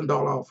me $1,000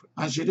 offering.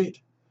 And she did.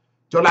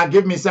 Told her,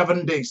 give me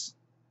 7 days.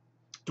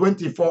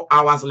 24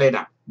 hours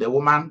later, the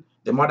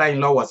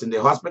mother-in-law was in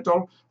the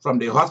hospital. From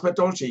the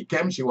hospital, she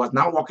came. She was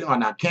now walking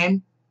on her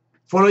cane.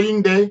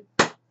 Following day,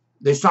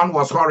 the son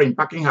was hurrying,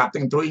 packing her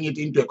thing, throwing it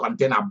into a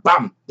container.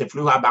 Bam! They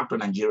flew her back to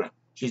Nigeria.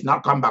 She's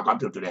not come back up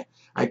to today.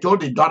 I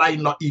told the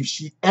daughter-in-law, if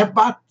she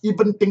ever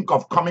even think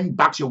of coming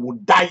back, she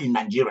would die in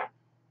Nigeria.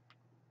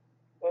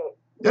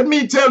 Let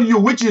me tell you,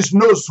 witches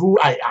knows who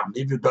I am.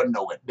 If you don't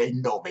know it, they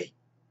know me.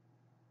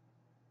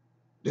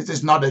 This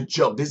is not a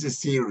joke. This is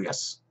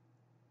serious.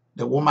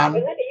 The woman.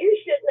 Well, honey, you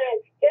should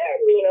not scare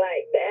me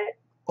like that.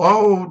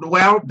 Oh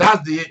well,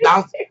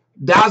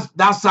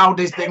 that's how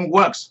this thing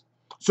works.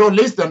 So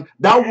listen,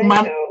 that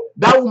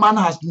woman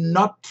has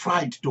not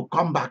tried to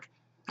come back,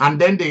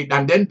 and then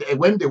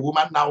when the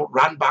woman now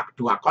ran back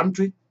to her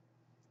country,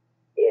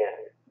 Yeah.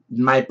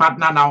 my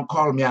partner now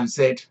called me and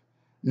said,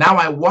 "Now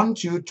I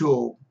want you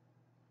to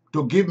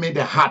give me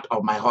the heart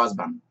of my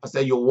husband." I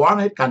said, "You want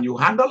it? Can you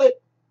handle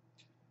it?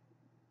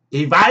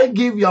 If I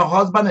give your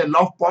husband a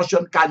love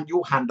portion, can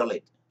you handle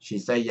it?" She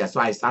said, yes. So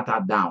I sat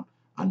her down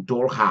and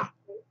told her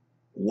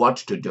what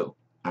to do.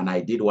 And I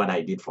did what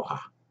I did for her.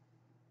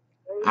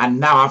 And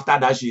now after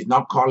that, she's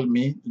not called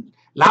me.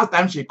 Last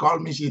time she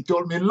called me, she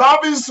told me,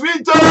 love is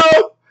sweet.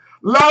 Oh!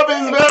 Love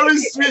is very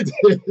sweet.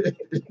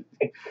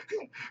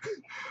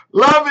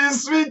 Love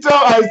is sweet.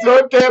 Oh! I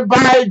said, okay,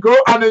 bye. Go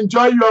and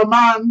enjoy your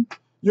man.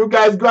 You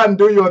guys go and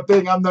do your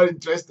thing. I'm not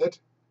interested.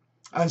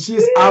 And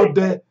she's out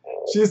there.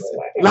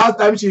 Last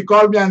time she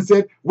called me and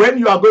said, when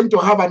you are going to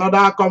have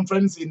another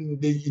conference in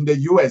the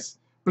US,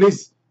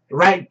 please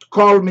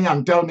call me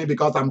and tell me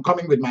because I'm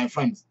coming with my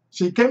friends.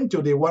 She came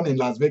to the one in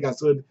Las Vegas,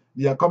 so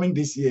they are coming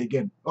this year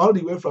again, all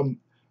the way from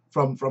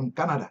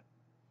Canada.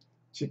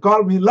 She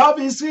called me, love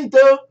is sweet.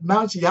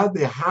 Now she has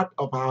the heart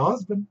of her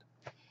husband.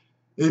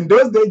 In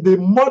those days, the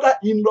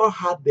mother-in-law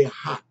had the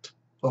heart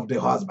of the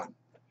husband.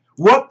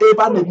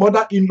 Whatever the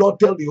mother-in-law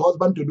tell the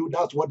husband to do,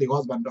 that's what the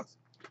husband does.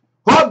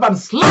 Husband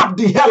slap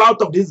the hell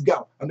out of this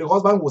girl, and the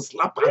husband will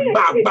slap her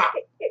back.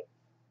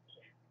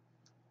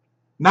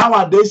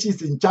 Nowadays,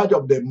 she's in charge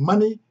of the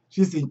money.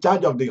 She's in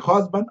charge of the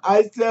husband.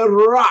 I say,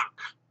 rock.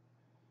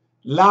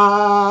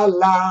 La,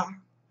 la,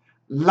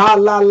 la,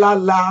 la, la,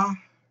 la.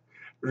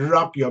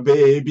 Rock your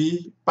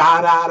baby.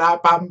 Pa-da-da,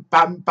 pam,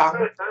 pam,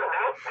 pam.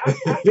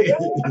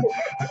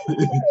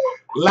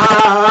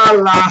 La,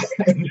 la.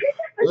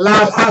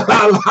 La, la, la,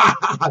 la.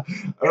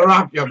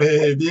 Rock your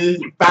baby.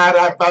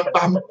 Pa-da, pam,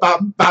 pam,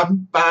 pam,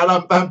 pam,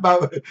 pa-dam, pam, pam.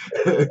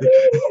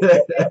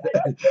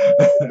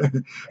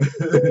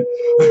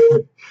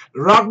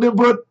 Rock the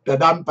boat,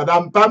 ta-dam,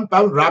 pa-dam, pam,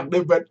 pam, rock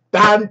the boat,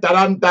 tan,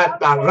 ta-dam, tan,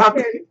 tan, rock.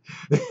 How much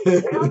is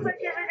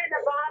it in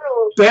a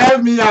bottle?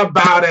 Tell me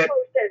about it.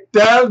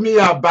 Tell me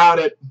about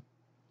it.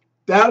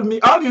 Tell me.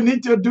 All you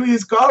need to do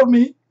is call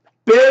me,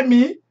 pay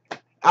me.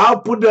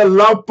 I'll put the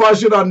love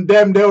potion on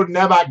them. They will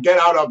never get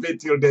out of it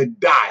till they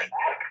die.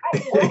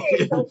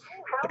 Okay, so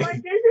how much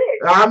is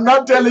it? I'm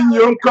not telling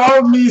you.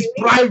 Call me. It's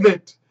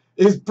private.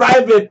 It's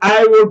private.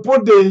 I will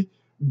put the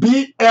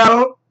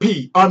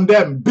BLP on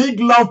them.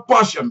 Big love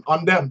potion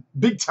on them.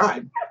 Big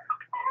time.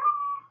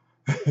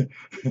 Only if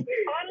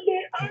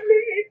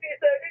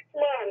it's a rich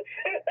man.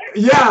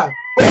 Yeah.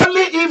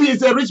 Only if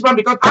he's a rich man,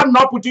 because I'm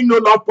not putting no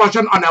love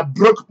potion on a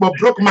broke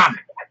man.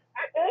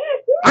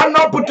 I'm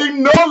not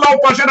putting no love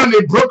potion on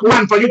a broke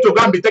man for you to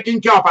go and be taking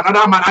care of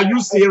another man. Are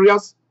you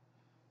serious?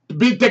 To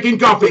be taking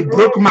care of a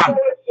broke man.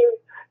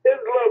 His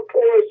love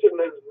portion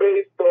is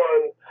based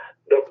on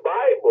the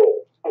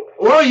Bible.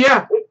 Oh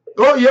yeah.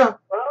 Oh yeah.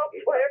 Well,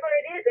 whatever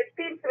it is, it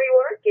seems to be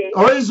working.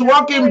 Oh, he's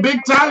working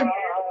big time.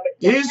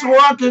 He's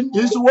working.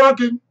 He's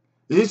working.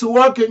 He's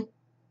working.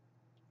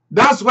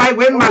 That's why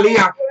when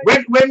Malia,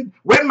 when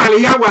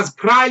Malia was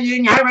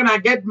crying, when I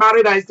get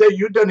married, I say,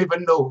 you don't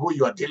even know who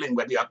you are dealing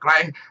with. You're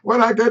crying.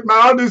 When I get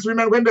married, all these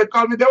women, when they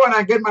call me, then when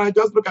I get married, I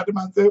just look at them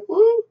and say,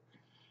 ooh,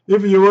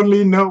 if you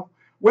only know.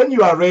 When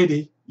you are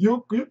ready,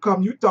 you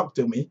come, you talk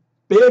to me,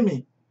 pay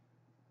me.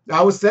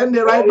 I will send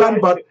the right man,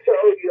 but tell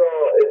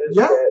y'all is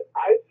that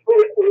I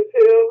spoke with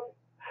him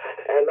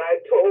and I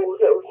told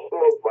him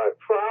some of my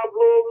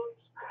problems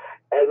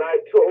and I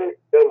told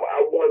him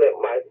I wanted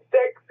my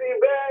sexy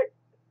back.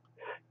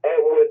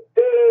 And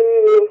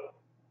within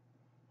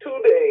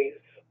 2 days,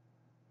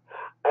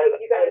 and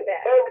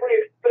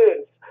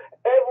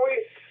ever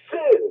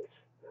since,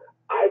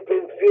 I've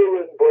been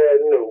feeling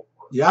brand new.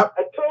 Yep. I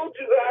told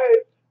you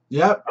guys,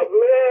 Yep.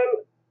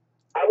 Man,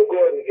 I'm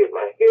going to get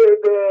my hair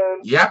done.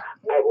 Yep.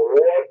 I'm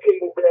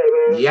walking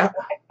better. Yep.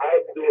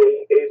 I'm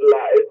doing a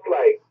lot. It's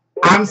like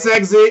I'm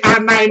sexy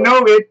and I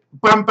know it.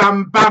 Pam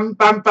pam pam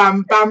pam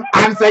pam pam.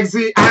 I'm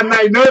sexy and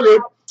I know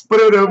it.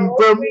 Pum, pum,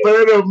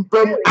 pum,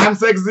 pum. I'm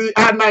sexy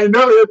and I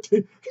know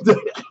it.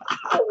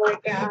 Oh my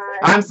God.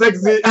 I'm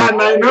sexy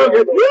and I know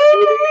it.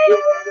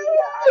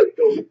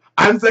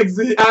 I'm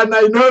sexy and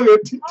I know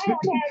it.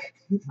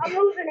 I'm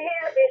losing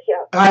hair,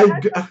 Bishop. I for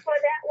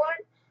that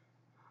one.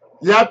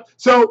 Yep.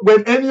 So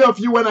when any of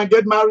you, when I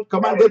get married,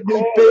 come and get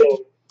me paid.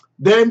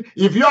 Then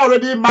if you're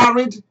already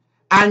married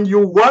and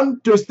you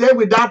want to stay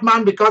with that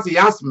man because he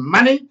has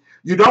money,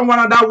 you don't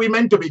want other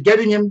women to be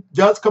getting him,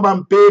 just come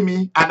and pay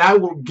me and I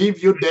will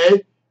give you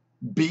the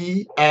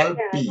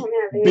BLP,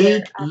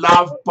 big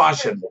love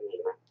portion.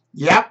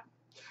 Yep.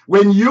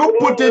 When you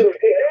put it,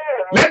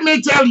 let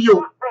me tell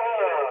you,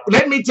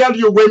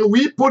 when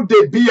we put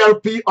the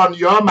BLP on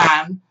your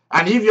man,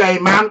 and if you're a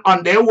man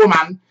on the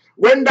woman,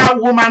 when that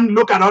woman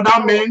look at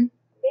other men,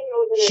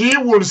 she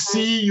will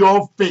see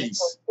your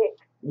face.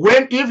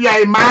 If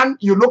you're a man,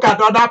 you look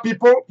at other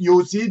people,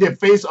 you see the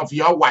face of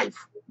your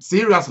wife.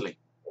 Seriously.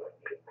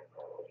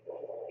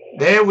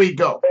 There we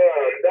go.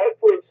 That's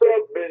what's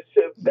up,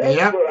 Bishop.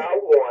 That's what I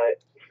want.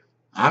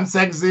 I'm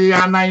sexy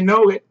and I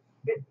know it.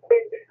 If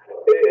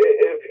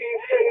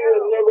he's seeing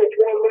another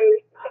woman,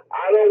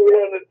 I don't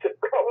want it to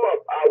come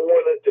up. I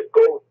want it to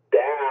go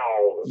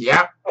down.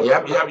 Yep.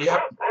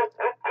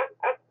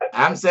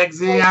 I'm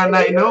sexy and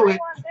I know it. I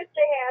want this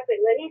to happen.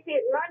 When he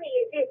sees money,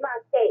 he sees my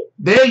face.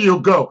 There you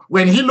go.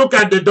 When he look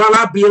at the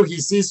dollar bill, he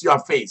sees your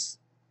face.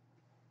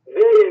 There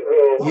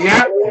you go.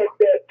 Yep. I want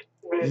that.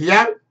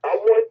 Yep. I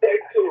want that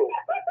too.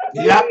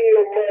 Yep. Give me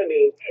your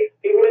money.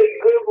 He makes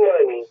good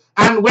money.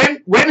 And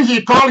when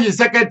he called his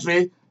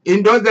secretary,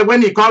 in those days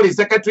when he called his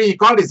secretary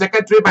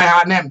by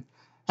her name.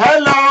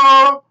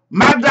 Hello,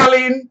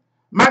 Magdalene.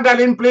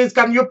 Magdalene, please,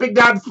 can you pick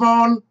that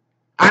phone?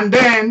 And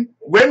then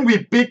when we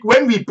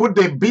put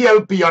the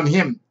BLP on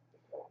him,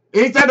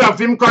 instead of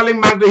him calling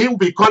Magdalene, he will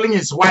be calling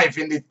his wife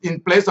in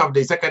place of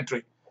the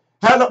secretary.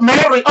 Hello,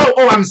 Mary.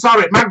 Oh, I'm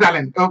sorry,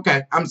 Magdalene.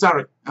 Okay, I'm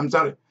sorry.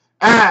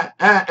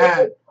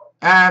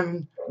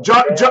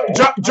 Joyce.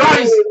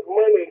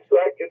 Money so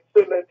I can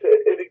send it to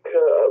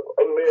Idika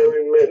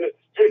Imeri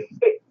Ministry.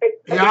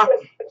 Yeah,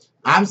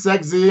 I'm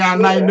sexy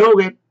and I know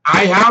it.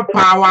 I have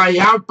power.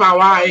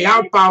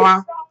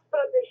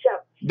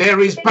 There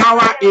is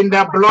power in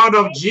the blood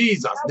of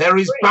Jesus. There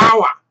is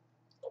power.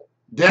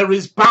 There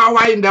is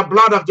power in the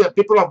blood of the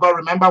people of God.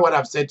 Remember what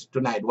I've said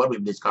tonight, what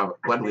we've discovered,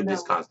 what we've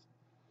discussed.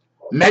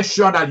 Make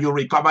sure that you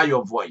recover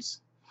your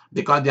voice,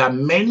 because there are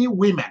many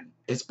women,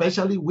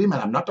 especially women.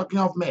 I'm not talking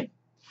of men.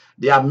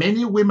 There are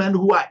many women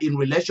who are in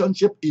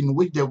relationship in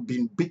which they've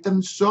been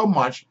beaten so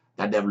much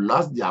that they've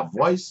lost their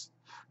voice,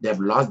 they've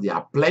lost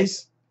their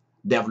place,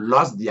 they've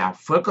lost their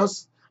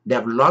focus,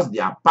 they've lost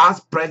their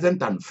past,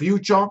 present, and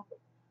future,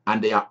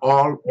 and they are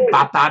all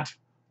battered,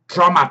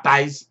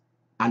 traumatized,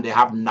 and they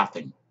have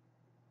nothing.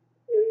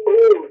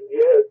 Oh,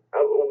 yes.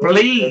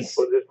 Please,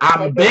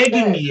 I'm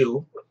begging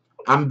you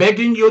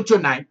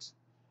tonight,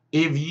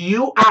 if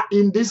you are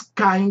in this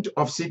kind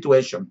of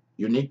situation,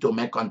 you need to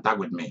make contact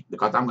with me,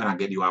 because I'm going to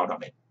get you out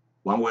of it,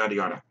 one way or the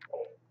other.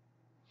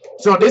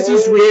 So this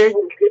is where,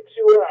 we'll get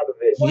you out of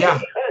it. yeah,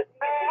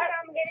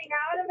 I'm getting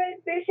out of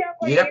it, Bishop,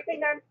 or Yep. you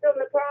think I'm still in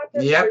the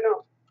process Yep. or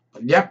no?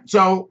 yep.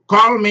 So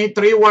call me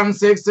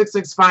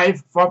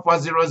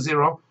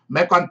 316-665-4400.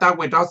 Make contact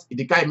with us,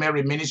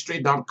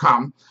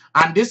 idikaimeriministry.com.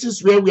 And this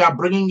is where we are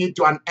bringing it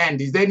to an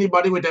end. Is there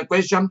anybody with a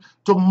question?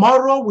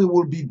 Tomorrow we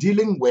will be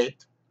dealing with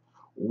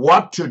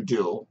what to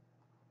do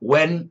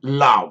when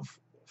love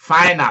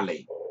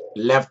finally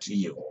left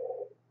you.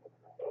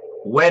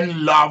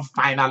 When love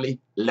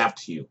finally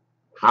left you,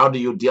 how do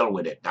you deal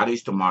with it? That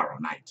is tomorrow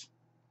night.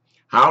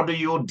 How do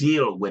you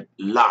deal with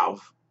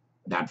love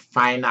that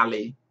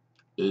finally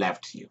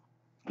left you?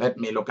 Let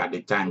me look at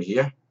the time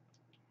here.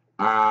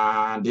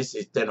 This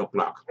is 10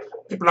 o'clock.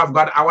 People of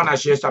God, I want to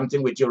share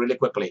something with you really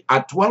quickly.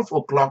 At 12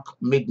 o'clock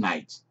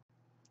midnight,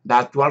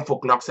 that's 12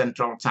 o'clock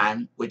Central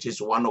Time, which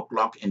is 1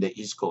 o'clock in the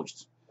East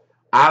Coast,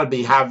 I'll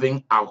be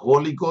having a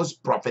Holy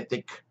Ghost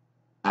prophetic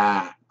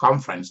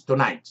conference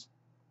tonight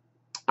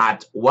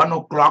at 1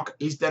 o'clock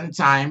Eastern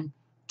Time,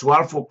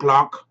 12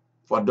 o'clock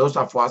for those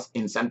of us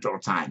in Central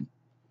Time.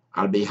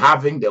 I'll be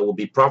having, there will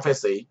be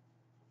prophecy.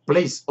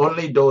 Please,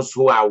 only those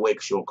who are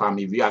awake should come.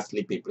 If you are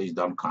sleepy, please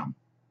don't come.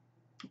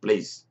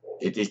 Please,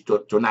 it is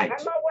tonight.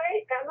 I'm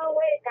awake.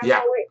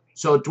 Yeah.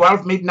 So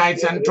 12 midnight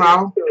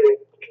Central,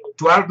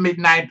 12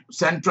 midnight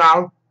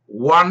Central,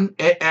 1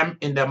 a.m.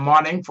 in the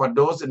morning for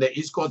those in the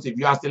East Coast. If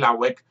you are still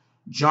awake,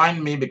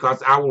 join me,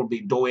 because I will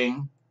be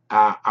doing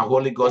a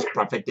Holy Ghost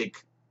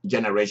prophetic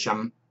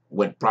generation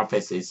with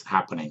prophecies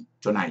happening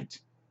tonight,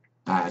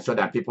 so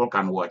that people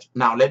can watch.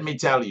 Now, let me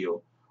tell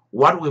you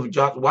what we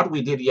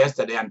did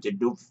yesterday and to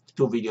do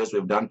 2 videos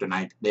we've done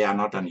tonight. They are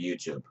not on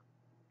YouTube.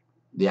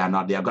 They are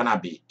not. They are gonna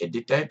be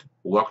edited,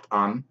 worked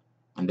on,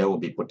 and they will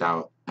be put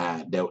out.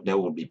 They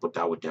will be put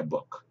out with a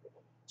book.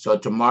 So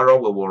tomorrow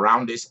we will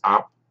round this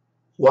up.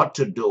 What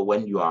to do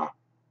when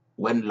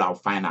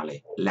love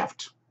finally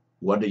left?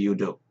 What do you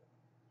do?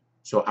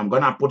 So I'm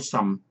gonna put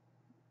some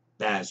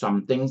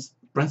things,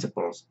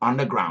 principles on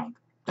the ground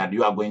that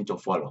you are going to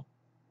follow.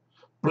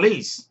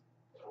 Please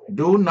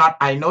do not.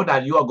 I know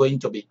that you are going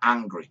to be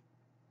angry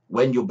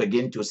when you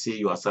begin to see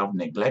yourself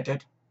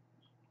neglected,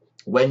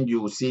 when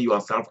you see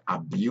yourself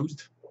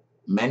abused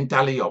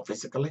mentally or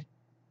physically.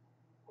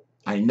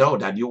 I know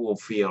that you will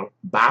feel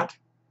bad,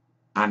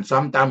 and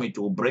sometimes it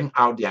will bring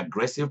out the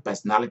aggressive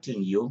personality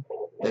in you.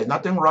 There's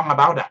nothing wrong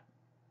about that.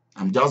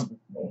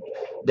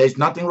 There's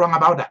nothing wrong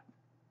about that.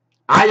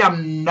 I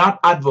am not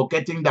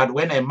advocating that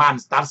when a man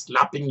starts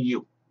slapping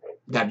you,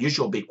 that you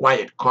should be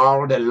quiet.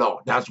 Call the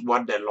law. That's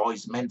what the law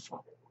is meant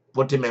for.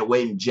 Put him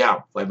away in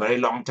jail for a very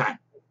long time.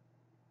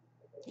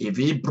 If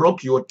he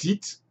broke your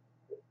teeth,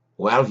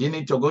 well, he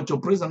needs to go to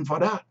prison for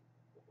that.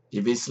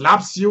 If he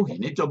slaps you, he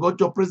needs to go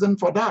to prison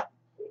for that.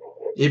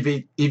 If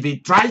he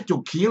tries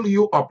to kill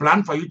you or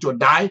plan for you to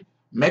die,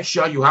 make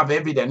sure you have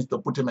evidence to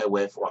put him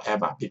away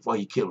forever before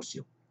he kills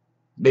you.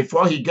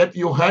 Before he gets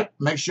you hurt,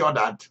 make sure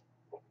that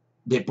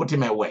they put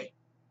him away.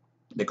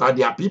 Because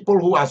there are people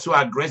who are so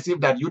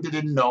aggressive that you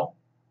didn't know.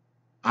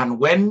 And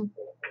when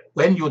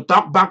you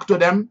talk back to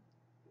them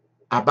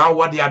about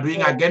what they are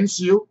doing against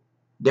you,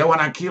 they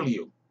want to kill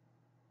you.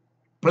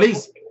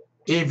 Please,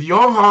 if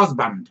your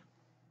husband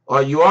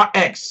or your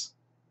ex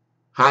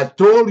has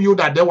told you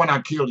that they want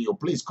to kill you,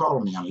 please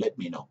call me and let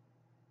me know.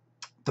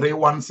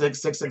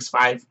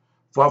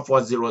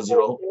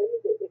 316-665-4400.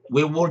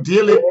 We will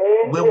deal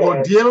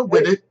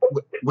with it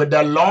with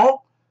the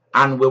law,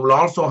 and we will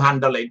also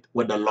handle it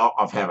with the law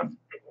of heaven.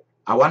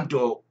 I'll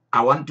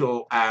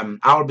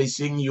be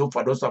seeing you,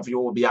 for those of you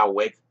who will be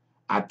awake,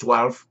 at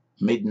 12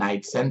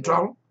 midnight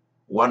Central,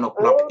 1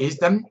 o'clock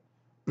Eastern.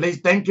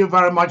 Please, thank you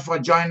very much for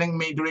joining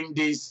me during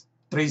these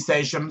 3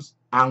 sessions,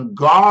 and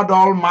God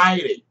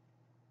Almighty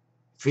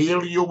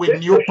fill you with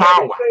new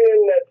power.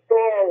 Singing that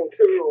song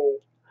too.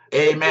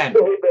 Amen. So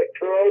that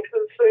girl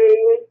can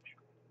sing.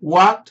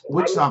 What?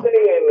 Which I'm song?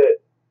 singing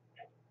it.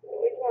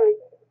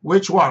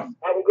 Which one?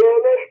 I'm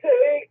gonna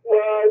take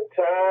my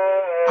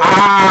time.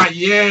 Ah,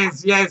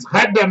 yes.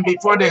 Hurt them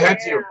before they hurt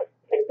you.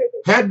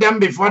 Hurt them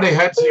before they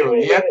hurt you.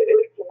 Yep.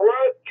 It's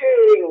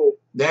working.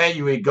 There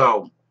you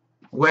go.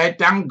 Well,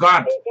 thank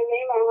God.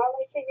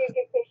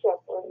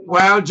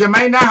 Well,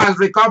 Jemina has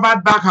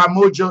recovered back her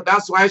mojo.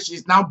 That's why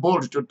she's now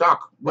bold to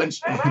talk.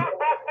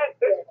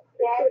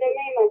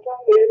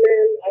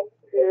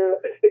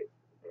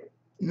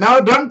 No,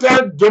 don't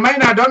tell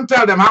Jemina, don't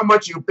tell them how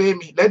much you pay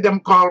me. Let them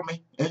call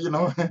me. You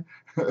know.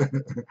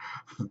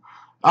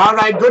 All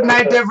right. Good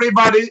night,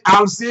 everybody.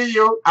 I'll see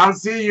you. I'll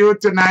see you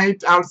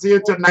tonight. I'll see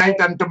you tonight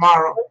and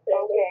tomorrow.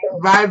 Okay.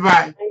 Bye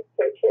bye. I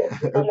appreciate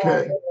it.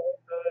 Okay.